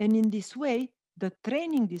 And in this way, the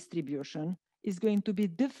training distribution is going to be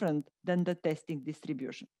different than the testing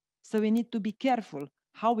distribution. So we need to be careful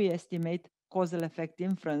how we estimate causal effect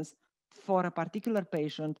inference for a particular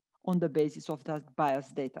patient on the basis of that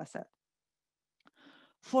biased data set.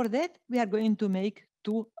 For that, we are going to make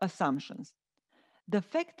two assumptions. The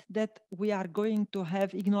fact that we are going to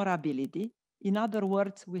have ignorability, in other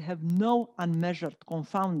words, we have no unmeasured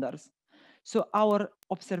confounders. So our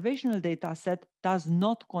observational data set does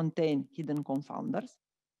not contain hidden confounders.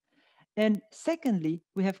 And secondly,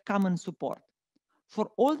 we have common support.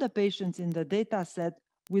 For all the patients in the data set,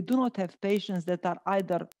 we do not have patients that are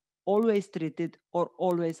either always treated or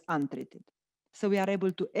always untreated. So we are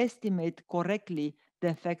able to estimate correctly the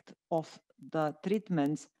effect of the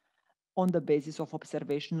treatments on the basis of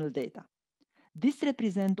observational data. This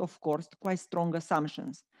represents, of course, quite strong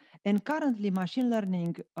assumptions. And currently, machine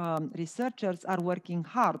learning researchers are working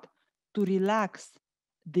hard to relax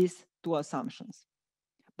these two assumptions.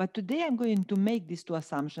 But today, I'm going to make these two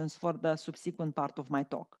assumptions for the subsequent part of my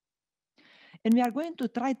talk. And we are going to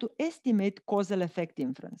try to estimate causal effect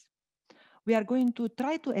inference. We are going to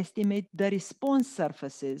try to estimate the response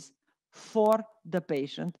surfaces for the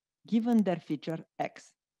patient given their feature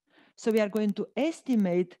X. So we are going to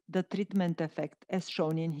estimate the treatment effect as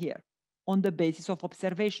shown in here on the basis of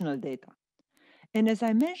observational data. And as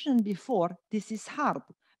I mentioned before, this is hard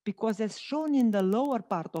because as shown in the lower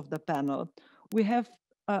part of the panel, we have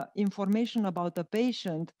information about the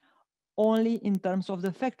patient only in terms of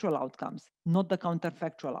the factual outcomes, not the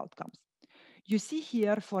counterfactual outcomes. You see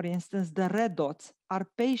here, for instance, the red dots are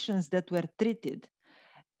patients that were treated,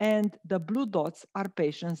 and the blue dots are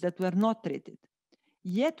patients that were not treated.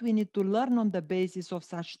 Yet we need to learn on the basis of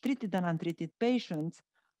such treated and untreated patients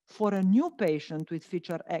for a new patient with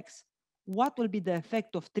feature X, what will be the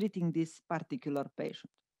effect of treating this particular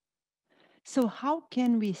patient. So how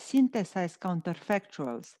can we synthesize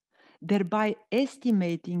counterfactuals, thereby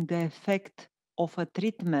estimating the effect of a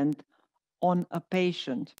treatment on a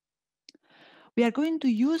patient? We are going to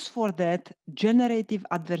use for that generative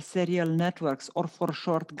adversarial networks, or for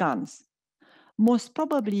short GANs. Most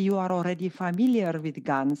probably you are already familiar with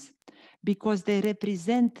GANs because they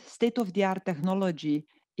represent state-of-the-art technology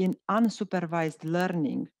in unsupervised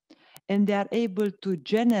learning, and they are able to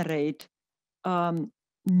generate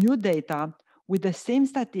new data with the same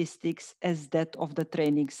statistics as that of the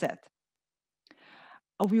training set.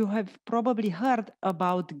 You have probably heard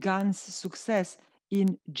about GAN's success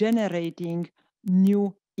in generating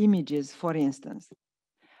new images, for instance.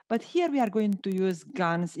 But here we are going to use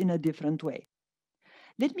GANs in a different way.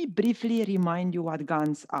 Let me briefly remind you what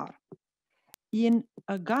GANs are. In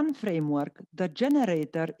a GAN framework, the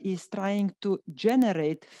generator is trying to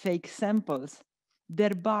generate fake samples,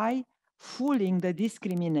 thereby fooling the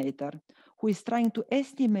discriminator, who is trying to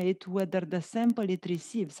estimate whether the sample it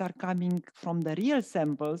receives are coming from the real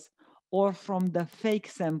samples or from the fake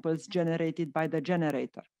samples generated by the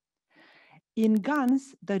generator. In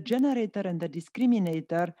GANs, the generator and the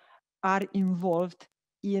discriminator are involved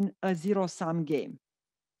in a zero-sum game.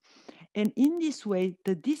 And in this way,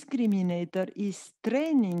 the discriminator is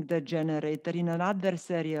training the generator in an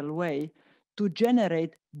adversarial way to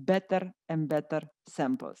generate better and better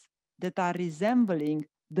samples that are resembling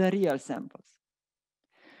the real samples.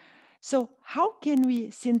 So how can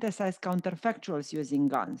we synthesize counterfactuals using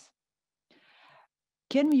GANs?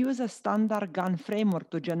 Can we use a standard GAN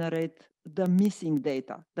framework to generate the missing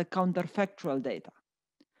data, the counterfactual data?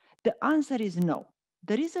 The answer is no.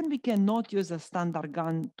 The reason we cannot use a standard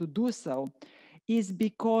GAN to do so is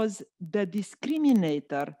because the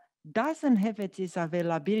discriminator doesn't have at its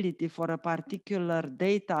availability for a particular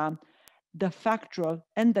data, the factual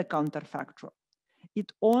and the counterfactual.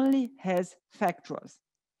 It only has factuals.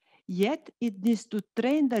 Yet it needs to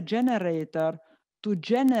train the generator to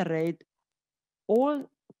generate all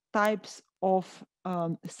types of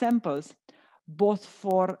samples, both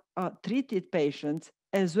for treated patients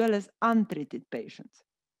as well as untreated patients.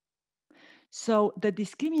 So the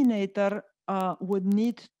discriminator would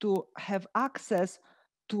need to have access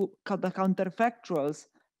to the counterfactuals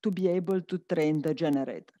to be able to train the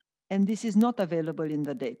generator. And this is not available in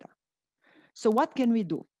the data. So what can we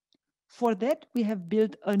do? For that, we have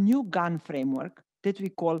built a new GAN framework that we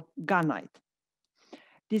call GANite.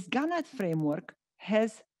 This GANite framework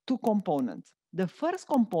has two components. The first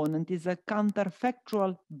component is a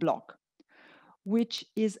counterfactual block, which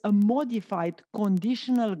is a modified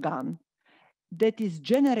conditional GAN that is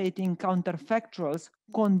generating counterfactuals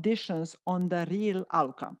conditions on the real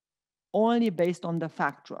outcome, only based on the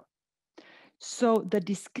factual. So the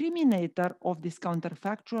discriminator of this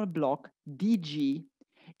counterfactual block, DG,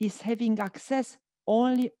 is having access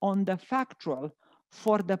only on the factual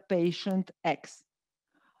for the patient X.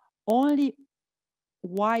 Only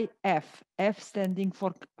YF, F standing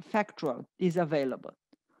for factual, is available.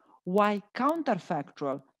 Y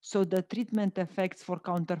counterfactual, so the treatment effects for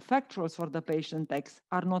counterfactuals for the patient X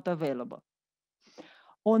are not available.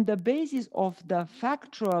 On the basis of the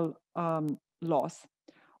factual loss,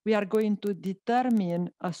 we are going to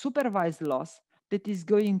determine a supervised loss that is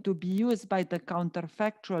going to be used by the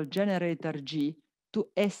counterfactual generator G to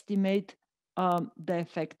estimate the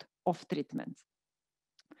effect of treatments.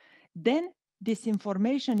 Then this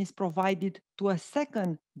information is provided to a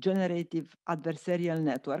second generative adversarial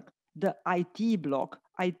network, the IT block.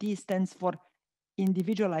 IT stands for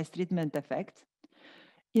individualized treatment effects,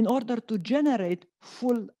 in order to generate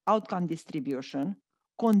full outcome distribution,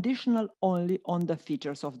 conditional only on the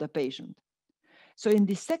features of the patient. So in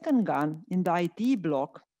the second GAN, in the IT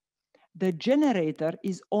block, the generator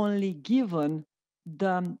is only given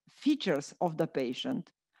the features of the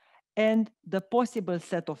patient and the possible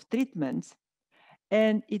set of treatments,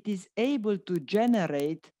 and it is able to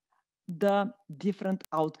generate the different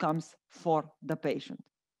outcomes for the patient.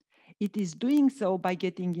 It is doing so by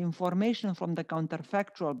getting information from the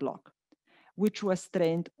counterfactual block, which was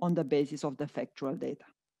trained on the basis of the factual data.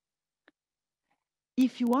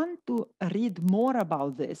 If you want to read more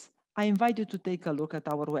about this, I invite you to take a look at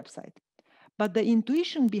our website. But the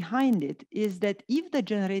intuition behind it is that if the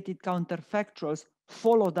generated counterfactuals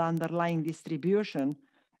follow the underlying distribution,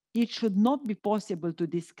 it should not be possible to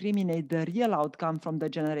discriminate the real outcome from the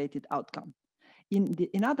generated outcome.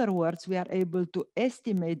 In other words, we are able to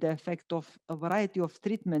estimate the effect of a variety of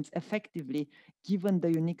treatments effectively given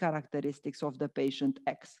the unique characteristics of the patient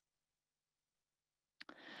X.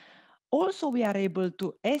 Also, we are able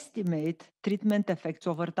to estimate treatment effects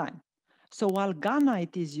over time. So while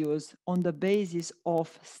GANite is used on the basis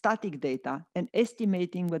of static data and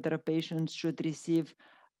estimating whether a patient should receive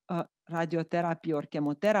radiotherapy or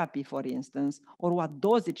chemotherapy, for instance, or what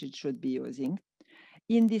dosage it should be using,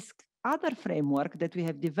 in this other framework that we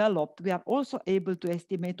have developed, we are also able to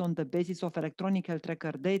estimate on the basis of electronic health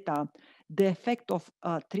record data the effect of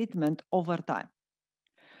treatment over time.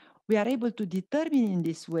 We are able to determine in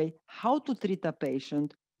this way how to treat a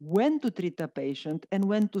patient, when to treat a patient, and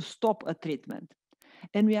when to stop a treatment.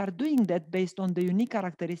 And we are doing that based on the unique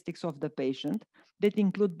characteristics of the patient that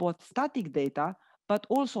include both static data, but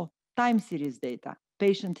also time series data,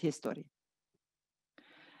 patient history.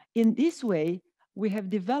 In this way, we have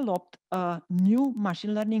developed a new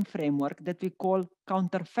machine learning framework that we call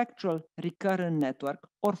Counterfactual Recurrent Network,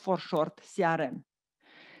 or for short, CRN.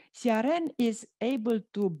 CRN is able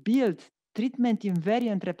to build treatment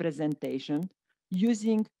invariant representation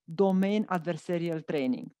using domain adversarial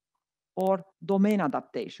training or domain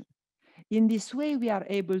adaptation. In this way, we are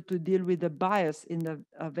able to deal with the bias in the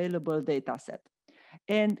available data set.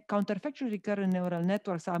 And counterfactual recurrent neural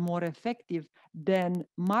networks are more effective than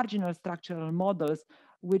marginal structural models,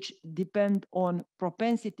 which depend on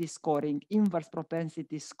propensity scoring, inverse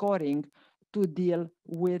propensity scoring, to deal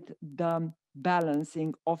with the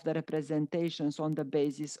balancing of the representations on the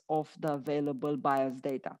basis of the available bias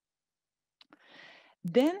data.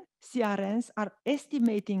 Then CRNs are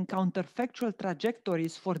estimating counterfactual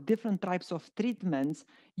trajectories for different types of treatments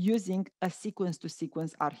using a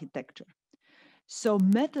sequence-to-sequence architecture. So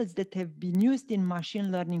methods that have been used in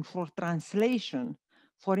machine learning for translation,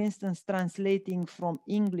 for instance, translating from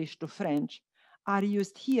English to French, are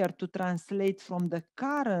used here to translate from the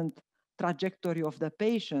current trajectory of the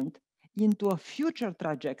patient into a future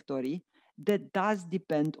trajectory that does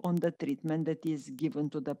depend on the treatment that is given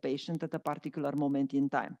to the patient at a particular moment in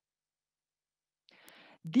time.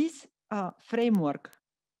 This framework,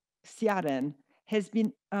 CRN, has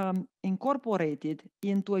been incorporated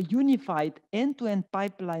into a unified end-to-end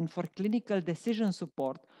pipeline for clinical decision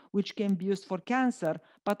support, which can be used for cancer,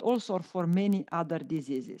 but also for many other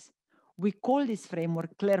diseases. We call this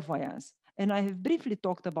framework clairvoyance. And I have briefly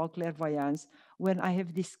talked about clairvoyance when I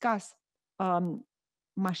have discussed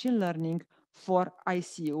machine learning for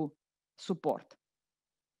ICU support.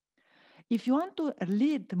 If you want to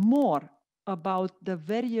read more about the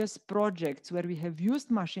various projects where we have used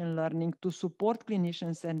machine learning to support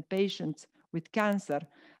clinicians and patients with cancer,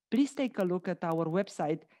 please take a look at our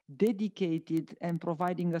website dedicated and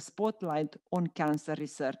providing a spotlight on cancer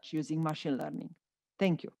research using machine learning.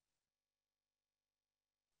 Thank you.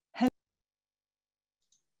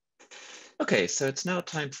 Okay, so it's now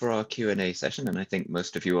time for our Q&A session, and I think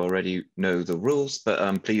most of you already know the rules,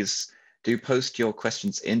 but please do post your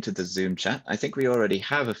questions into the Zoom chat. I think we already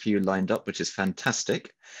have a few lined up, which is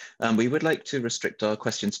fantastic. We would like to restrict our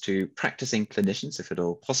questions to practicing clinicians, if at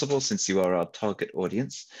all possible, since you are our target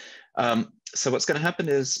audience. So what's going to happen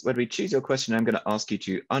is when we choose your question, I'm going to ask you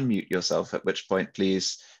to unmute yourself, at which point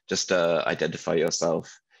please just identify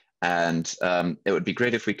yourself. And it would be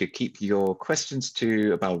great if we could keep your questions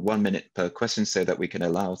to about 1 minute per question so that we can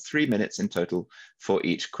allow 3 minutes in total for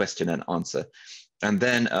each question and answer. And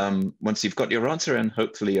then once you've got your answer and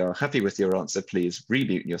hopefully are happy with your answer, please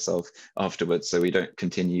remute yourself afterwards so we don't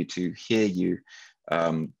continue to hear you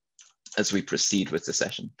as we proceed with the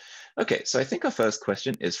session. Okay, so I think our first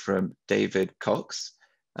question is from David Cox.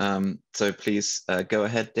 So please go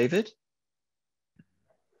ahead, David.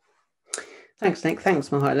 Thanks, Nick. Thanks,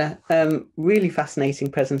 Mihaela. Really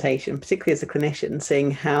fascinating presentation, particularly as a clinician,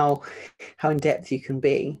 seeing how in-depth you can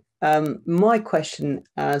be. My question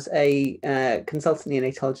as a consultant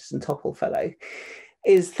neonatologist and TOPL fellow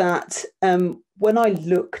is that when I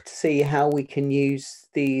look to see how we can use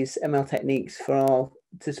these ML techniques to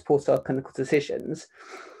support our clinical decisions,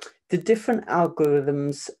 the different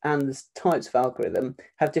algorithms and the types of algorithm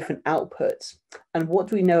have different outputs. And what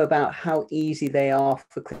do we know about how easy they are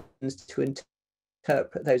for clinicians to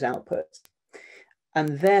interpret those outputs?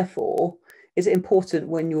 And therefore, is it important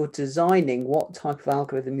when you're designing what type of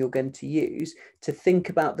algorithm you're going to use to think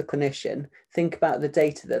about the clinician, think about the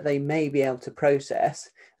data that they may be able to process,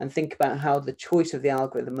 and think about how the choice of the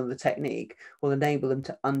algorithm and the technique will enable them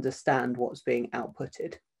to understand what's being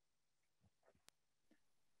outputted?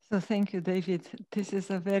 So thank you, David. This is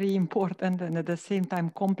a very important and at the same time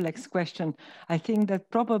complex question. I think that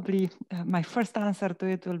probably my first answer to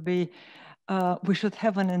it will be we should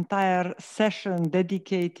have an entire session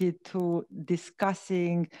dedicated to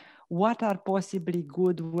discussing what are possibly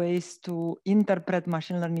good ways to interpret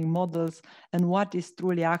machine learning models and what is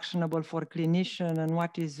truly actionable for clinicians and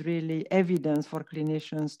what is really evidence for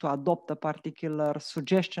clinicians to adopt a particular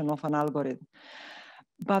suggestion of an algorithm.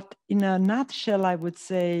 But in a nutshell, I would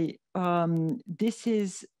say this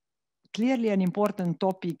is clearly an important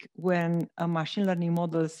topic when a machine learning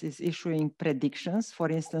model is issuing predictions, for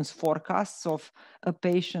instance, forecasts of a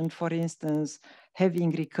patient, for instance,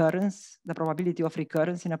 having recurrence, the probability of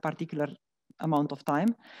recurrence in a particular amount of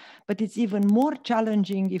time. But it's even more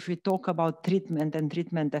challenging if we talk about treatment and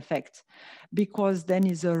treatment effects, because then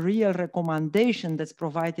is a real recommendation that's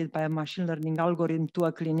provided by a machine learning algorithm to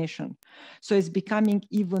a clinician. So it's becoming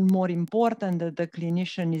even more important that the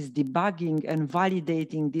clinician is debugging and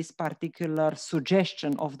validating this particular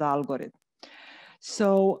suggestion of the algorithm.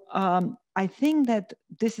 So I think that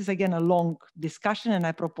this is again a long discussion, and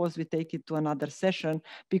I propose we take it to another session,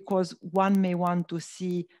 because one may want to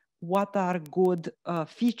see what are good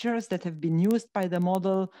features that have been used by the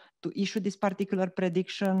model to issue this particular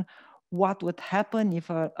prediction, what would happen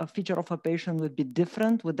if a feature of a patient would be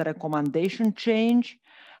different, would the recommendation change,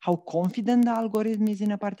 how confident the algorithm is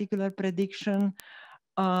in a particular prediction,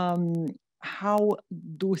 how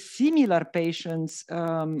do similar patients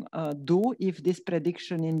do if this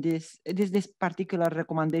prediction in this particular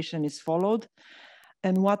recommendation is followed,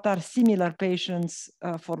 and what are similar patients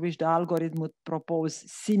for which the algorithm would propose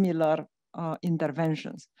similar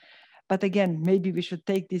interventions. But again, maybe we should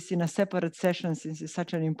take this in a separate session since it's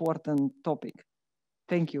such an important topic.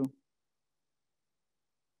 Thank you.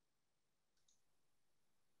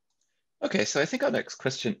 Okay, so I think our next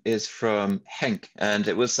question is from Henk, and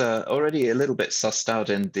it was already a little bit sussed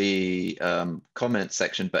out in the comment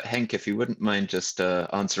section, but Henk, if you wouldn't mind just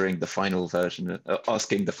answering the final version,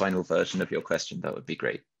 asking the final version of your question, that would be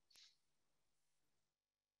great.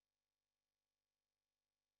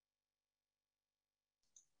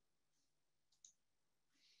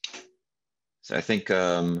 So I think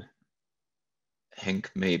Henk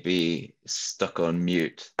may be stuck on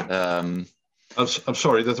mute. I'm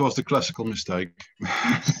sorry, that was the classical mistake.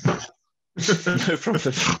 No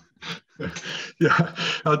problem. Yeah,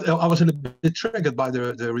 I was a bit triggered by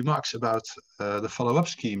the remarks about the follow-up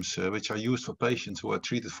schemes which are used for patients who are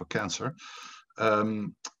treated for cancer,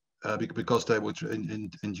 because they would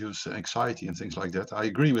induce anxiety and things like that. I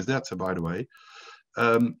agree with that, by the way.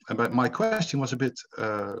 But my question was a bit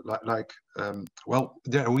well,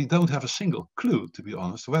 we don't have a single clue, to be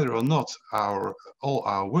honest, whether or not all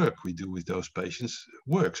our work we do with those patients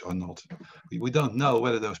works or not. We don't know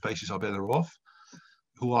whether those patients are better off,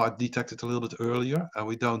 who are detected a little bit earlier, and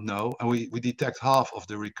we don't know. And we detect half of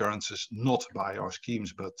the recurrences not by our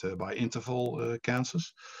schemes, but by interval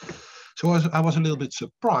cancers. So I was a little bit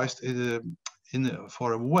surprised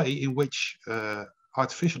for a way in which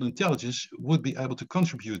artificial intelligence would be able to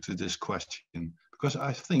contribute to this question. Because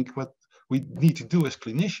I think what we need to do as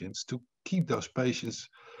clinicians to keep those patients,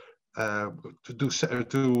 to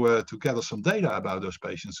gather some data about those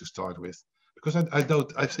patients to start with. Because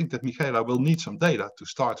I think that Mihaela will need some data to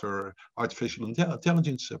start her artificial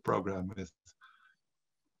intelligence program with.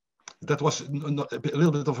 That was a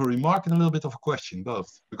little bit of a remark and a little bit of a question, both.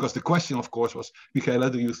 Because the question, of course, was, Mihaela,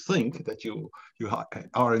 do you think that you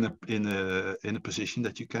are in a position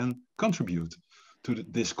that you can contribute to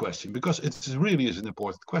this question? Because it really is an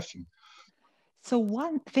important question. So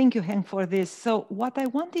thank you, Henk, for this. So what I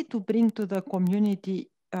wanted to bring to the community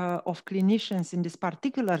of clinicians in this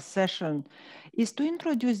particular session is to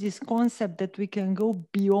introduce this concept that we can go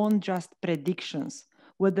beyond just predictions,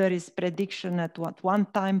 whether it's prediction at one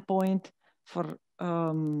time point for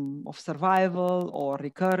of survival or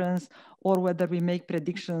recurrence, or whether we make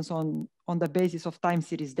predictions on the basis of time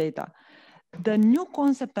series data. The new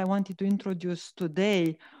concept I wanted to introduce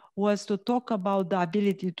today was to talk about the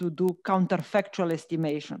ability to do counterfactual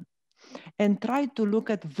estimation and try to look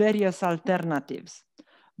at various alternatives,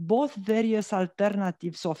 both various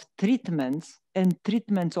alternatives of treatments and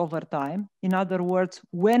treatments over time. In other words,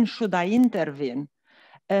 when should I intervene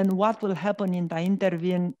and what will happen if I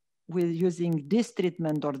intervene with using this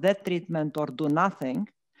treatment or that treatment or do nothing.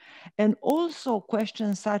 And also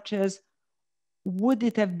questions such as, would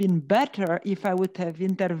it have been better if I would have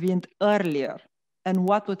intervened earlier? And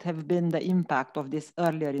what would have been the impact of this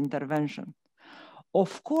earlier intervention?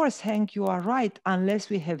 Of course, Henk, you are right, unless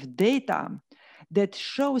we have data that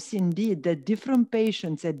shows indeed that different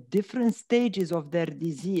patients at different stages of their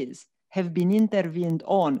disease have been intervened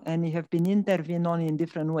on and have been intervened on in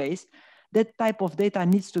different ways, that type of data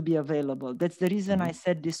needs to be available. That's the reason I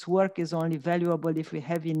said this work is only valuable if we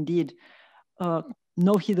have indeed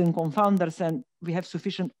no hidden confounders and we have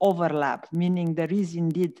sufficient overlap, meaning there is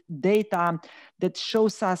indeed data that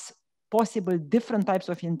shows us possible different types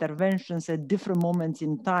of interventions at different moments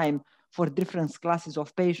in time for different classes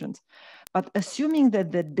of patients. But assuming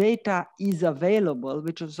that the data is available,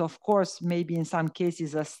 which is of course maybe in some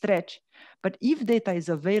cases a stretch, but if data is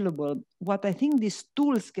available, what I think these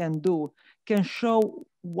tools can do can show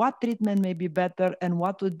what treatment may be better and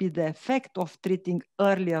what would be the effect of treating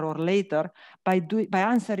earlier or later by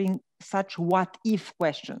answering such what-if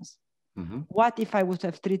questions. What if I would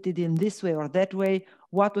have treated in this way or that way?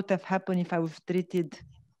 What would have happened if I would have treated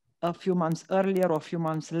a few months earlier or a few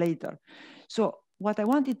months later? So what I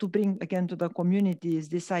wanted to bring again to the community is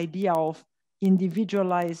this idea of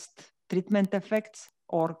individualized treatment effects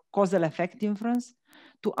or causal effect inference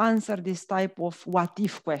to answer this type of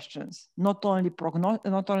what-if questions, not only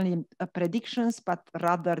predictions, but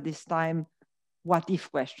rather this time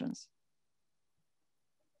what-if questions.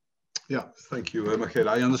 Yeah, thank you, Mihaela.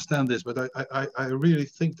 I understand this, but I really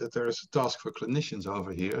think that there is a task for clinicians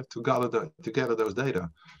over here to gather those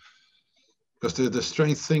data. Because the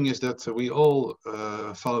strange thing is that we all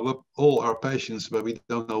follow up all our patients, but we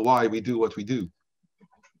don't know why we do what we do.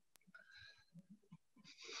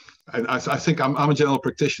 And I think I'm a general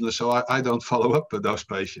practitioner, so I don't follow up with those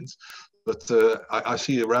patients. But I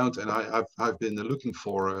see around, and I've been looking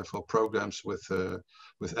for programs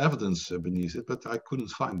with evidence beneath it, but I couldn't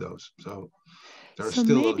find those. So there's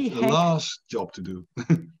still a last job to do.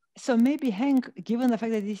 So maybe, Henk, given the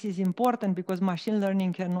fact that this is important because machine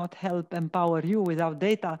learning cannot help empower you without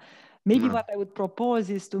data, maybe what I would propose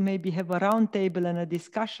is to maybe have a roundtable and a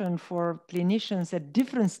discussion for clinicians at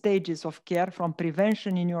different stages of care, from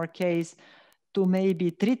prevention in your case to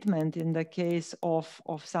maybe treatment in the case of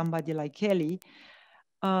somebody like Kelly,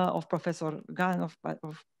 of Professor Gunn,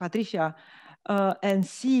 of Patricia, and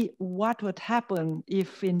see what would happen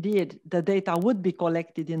if indeed the data would be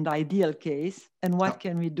collected in the ideal case, and what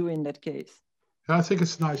can we do in that case. Yeah, I think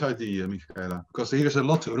it's a nice idea, Mihaela, because here's a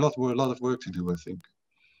lot of work to do, I think.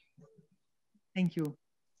 Thank you.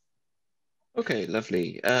 Okay,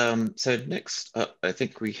 lovely. So next up, I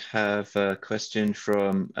think we have a question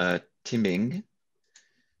from Timing.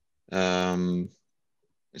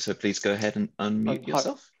 So please go ahead and unmute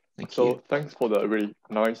yourself. Thank you. Thanks for the really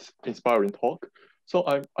nice, inspiring talk. So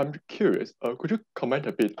I'm curious, could you comment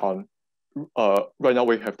a bit on, right now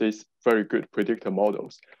we have these very good predictor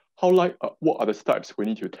models. What are the steps we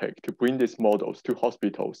need to take to bring these models to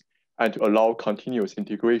hospitals and to allow continuous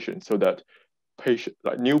integration so that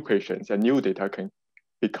new patients and new data can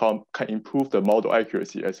improve the model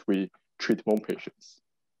accuracy as we treat more patients?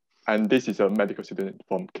 And this is a medical student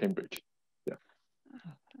from Cambridge. Yeah.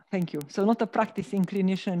 Thank you. So not a practicing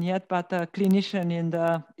clinician yet, but a clinician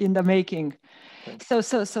in the making. So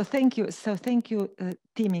thank you. So thank you,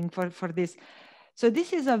 Timing, for this. So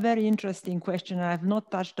this is a very interesting question I've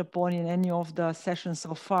not touched upon in any of the sessions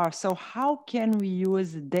so far. So how can we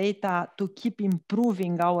use data to keep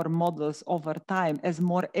improving our models over time as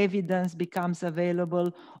more evidence becomes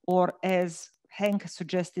available, or as Hank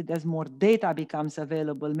suggested, as more data becomes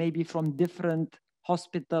available, maybe from different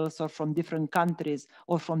hospitals or from different countries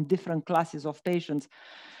or from different classes of patients?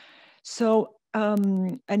 So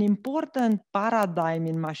an important paradigm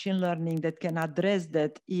in machine learning that can address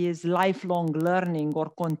that is lifelong learning or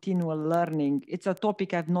continual learning. It's a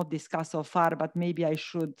topic I've not discussed so far, but maybe I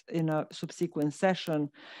should in a subsequent session.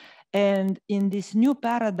 And in these new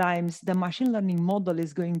paradigms, the machine learning model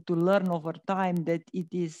is going to learn over time that it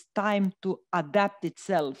is time to adapt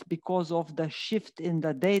itself because of the shift in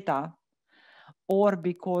the data, or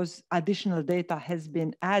because additional data has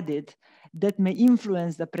been added that may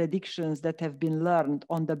influence the predictions that have been learned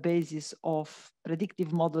on the basis of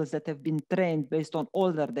predictive models that have been trained based on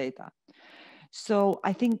older data. So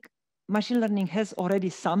I think machine learning has already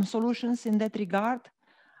some solutions in that regard.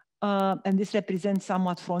 And this represents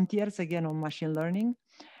somewhat frontiers again on machine learning.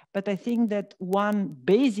 But I think that one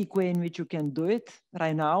basic way in which you can do it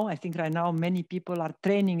right now, I think right now many people are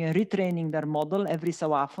training and retraining their model every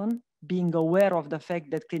so often, being aware of the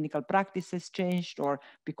fact that clinical practice has changed or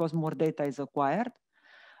because more data is acquired.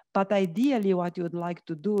 But ideally, what you would like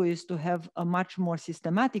to do is to have a much more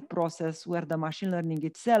systematic process where the machine learning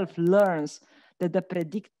itself learns that the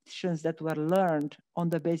predictions that were learned on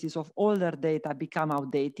the basis of older data become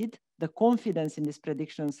outdated. The confidence in these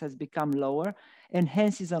predictions has become lower, and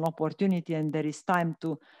hence is an opportunity, and there is time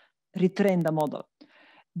to retrain the model.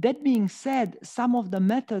 That being said, some of the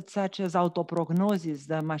methods such as autoprognosis,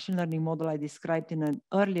 the machine learning model I described in an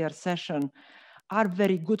earlier session, are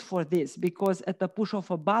very good for this because at the push of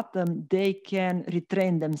a button, they can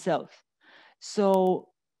retrain themselves. So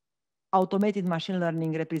automated machine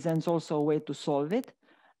learning represents also a way to solve it.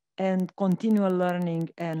 And continual learning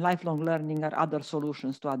and lifelong learning are other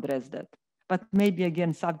solutions to address that. But maybe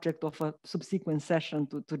again, subject of a subsequent session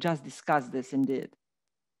to just discuss this indeed.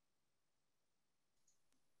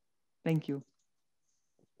 Thank you.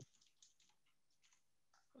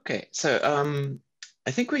 Okay, so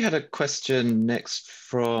I think we had a question next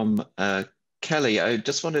from Kelly. I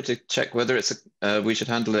just wanted to check whether it's we should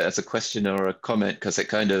handle it as a question or a comment, because it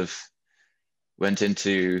kind of went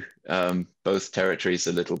into both territories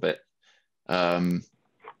a little bit. But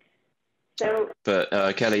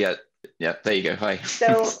Kelly, yeah, there you go. Hi.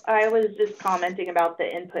 So I was just commenting about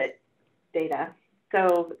the input data.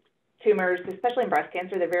 So tumors, especially in breast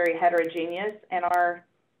cancer, they're very heterogeneous, and our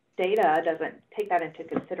data doesn't take that into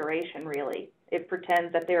consideration, really. It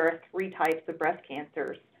pretends that there are 3 types of breast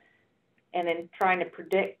cancers. And in trying to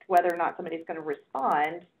predict whether or not somebody's going to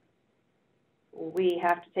respond, we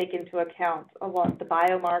have to take into account a lot of the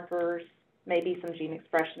biomarkers, maybe some gene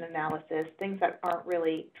expression analysis, things that aren't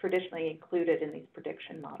really traditionally included in these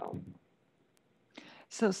prediction models.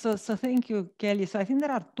 So thank you, Kelly. So I think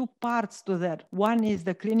there are 2 parts to that. One is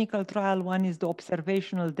the clinical trial, one is the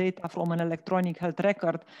observational data from an electronic health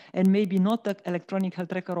record, and maybe not the electronic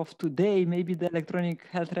health record of today, maybe the electronic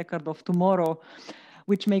health record of tomorrow,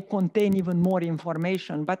 which may contain even more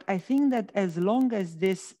information. But I think that as long as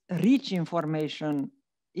this rich information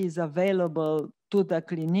is available to the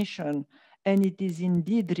clinician, and it is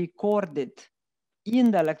indeed recorded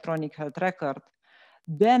in the electronic health record,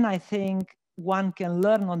 then I think one can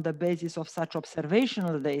learn on the basis of such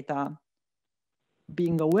observational data,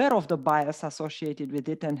 being aware of the bias associated with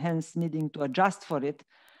it and hence needing to adjust for it,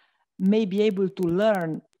 may be able to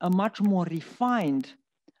learn a much more refined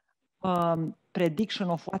prediction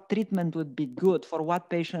of what treatment would be good for what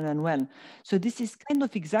patient and when. So this is kind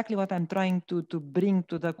of exactly what I'm trying to bring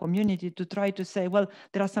to the community, to try to say, well,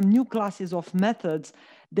 there are some new classes of methods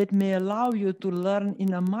that may allow you to learn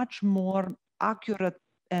in a much more accurate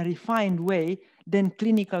and refined way than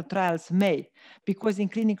clinical trials may. Because in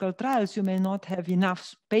clinical trials, you may not have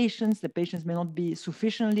enough patients, the patients may not be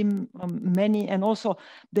sufficiently many, and also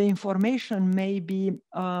the information may be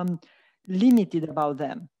limited about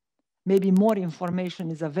them. Maybe more information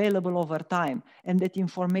is available over time, and that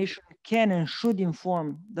information can and should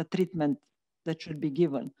inform the treatment that should be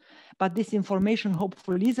given. But this information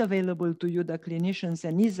hopefully is available to you, the clinicians,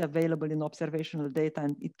 and is available in observational data,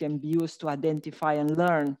 and it can be used to identify and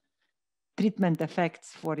learn treatment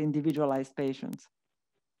effects for individualized patients.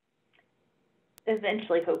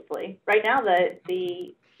 Eventually, hopefully. Right now,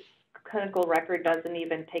 the clinical record doesn't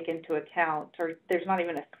even take into account, or there's not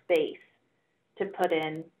even a space to put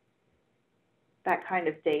in that kind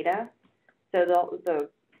of data. So the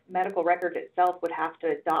medical record itself would have to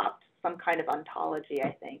adopt some kind of ontology, I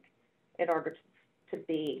think, in order to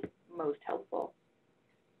be most helpful.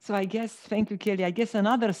 So I guess, thank you, Kelly. I guess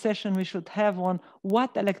another session we should have on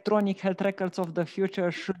what electronic health records of the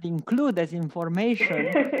future should include as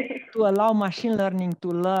information to allow machine learning to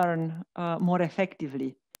learn more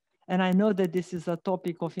effectively. And I know that this is a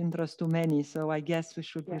topic of interest to many, so I guess we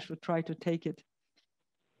should try to take it.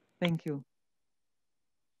 Thank you.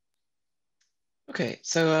 Okay,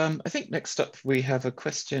 so I think next up we have a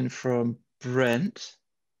question from Brent.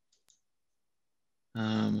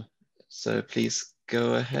 So please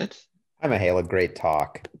go ahead. Hi, Mihaela, great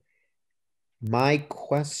talk. My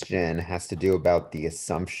question has to do about the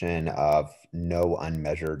assumption of no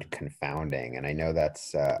unmeasured confounding. And I know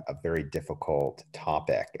that's a very difficult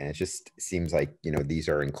topic. And it just seems like, you know, these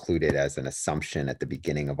are included as an assumption at the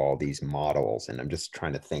beginning of all these models. And I'm just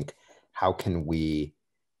trying to think, how can we,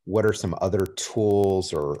 what are some other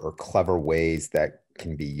tools or clever ways that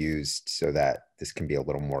can be used so that this can be a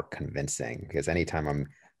little more convincing? Because anytime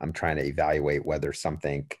I'm trying to evaluate whether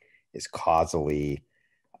something is causally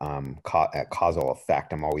causal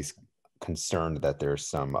effect, I'm always concerned that there's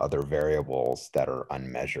some other variables that are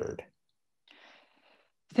unmeasured.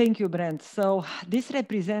 Thank you, Brent. So this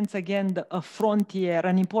represents, again, a frontier,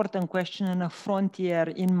 an important question and a frontier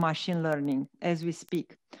in machine learning as we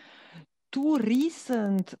speak. Two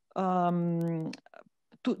recent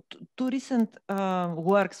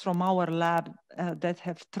works from our lab that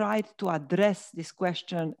have tried to address this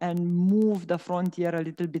question and move the frontier a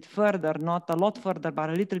little bit further, not a lot further, but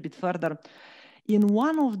a little bit further. In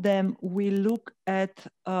one of them, we look at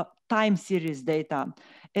time series data,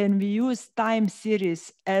 and we use time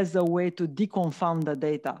series as a way to deconfound the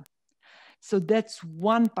data. So that's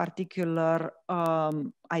one particular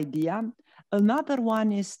idea. Another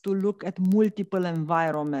one is to look at multiple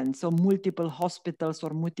environments, so multiple hospitals or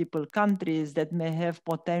multiple countries that may have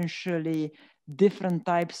potentially different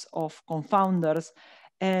types of confounders,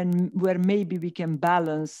 and where maybe we can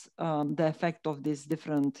balance the effect of these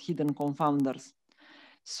different hidden confounders.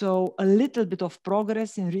 So a little bit of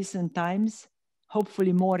progress in recent times,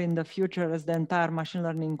 hopefully more in the future as the entire machine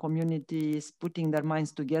learning community is putting their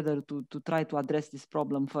minds together to try to address this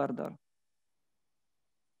problem further.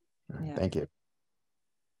 Yeah. Thank you.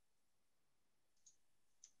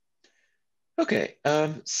 Okay,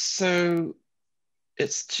 so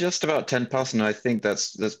it's just about 10 past, and I think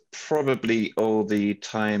that's probably all the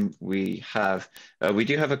time we have. We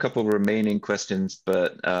do have a couple remaining questions,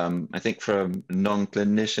 but I think from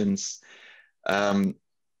non-clinicians.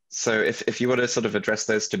 So if you want to sort of address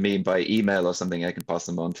those to me by email or something, I can pass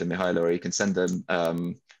them on to Mihaela, or you can send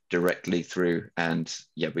them directly through, and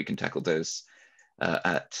yeah, we can tackle those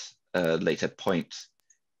at a later point.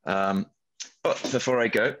 But before I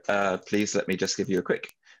go, please let me just give you a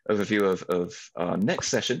quick overview of our next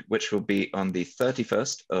session, which will be on the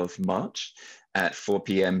 31st of March at 4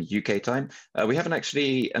 p.m. UK time. We haven't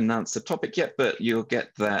actually announced the topic yet, but you'll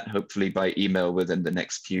get that hopefully by email within the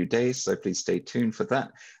next few days, so please stay tuned for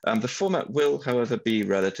that. The format will, however, be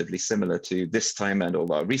relatively similar to this time and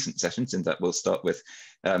all our recent sessions, in that we'll start with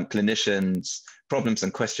clinicians' problems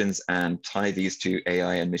and questions and tie these to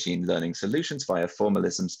AI and machine learning solutions via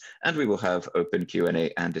formalisms, and we will have open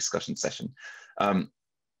Q&A and discussion session.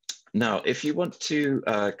 Now, if you want to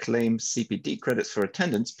claim CPD credits for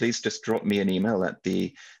attendance, please just drop me an email at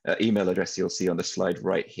the email address you'll see on the slide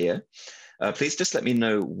right here. Please just let me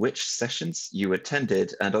know which sessions you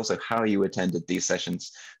attended and also how you attended these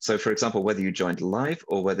sessions. So for example, whether you joined live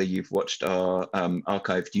or whether you've watched our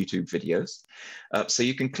archived YouTube videos. So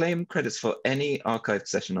you can claim credits for any archived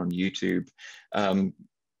session on YouTube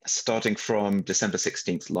starting from December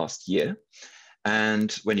 16th last year.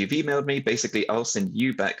 And when you've emailed me, basically, I'll send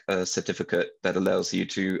you back a certificate that allows you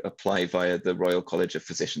to apply via the Royal College of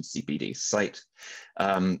Physicians CPD site.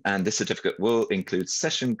 And this certificate will include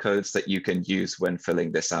session codes that you can use when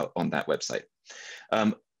filling this out on that website.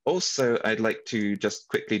 Also, I'd like to just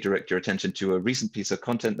quickly direct your attention to a recent piece of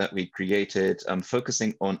content that we created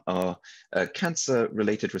focusing on our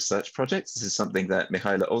cancer-related research projects. This is something that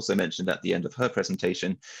Mihaela also mentioned at the end of her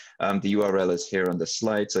presentation. The URL is here on the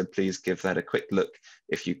slide, so please give that a quick look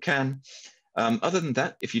if you can. Other than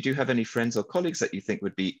that, if you do have any friends or colleagues that you think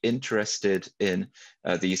would be interested in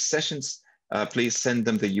these sessions, please send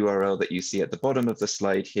them the URL that you see at the bottom of the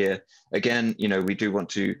slide here. Again, we do want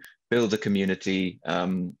to build a community,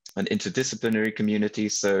 an interdisciplinary community.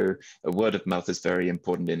 So a word of mouth is very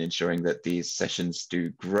important in ensuring that these sessions do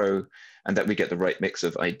grow and that we get the right mix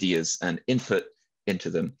of ideas and input into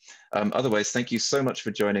them. Otherwise, thank you so much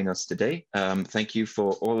for joining us today. Thank you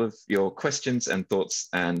for all of your questions and thoughts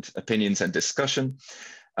and opinions and discussion.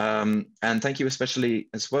 And thank you especially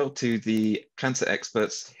as well to the cancer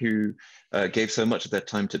experts who gave so much of their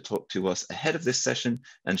time to talk to us ahead of this session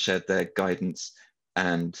and shared their guidance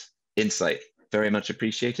and insight. Very much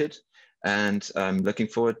appreciated. And I'm looking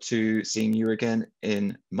forward to seeing you again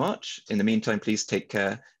in March. In the meantime, please take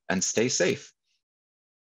care and stay safe.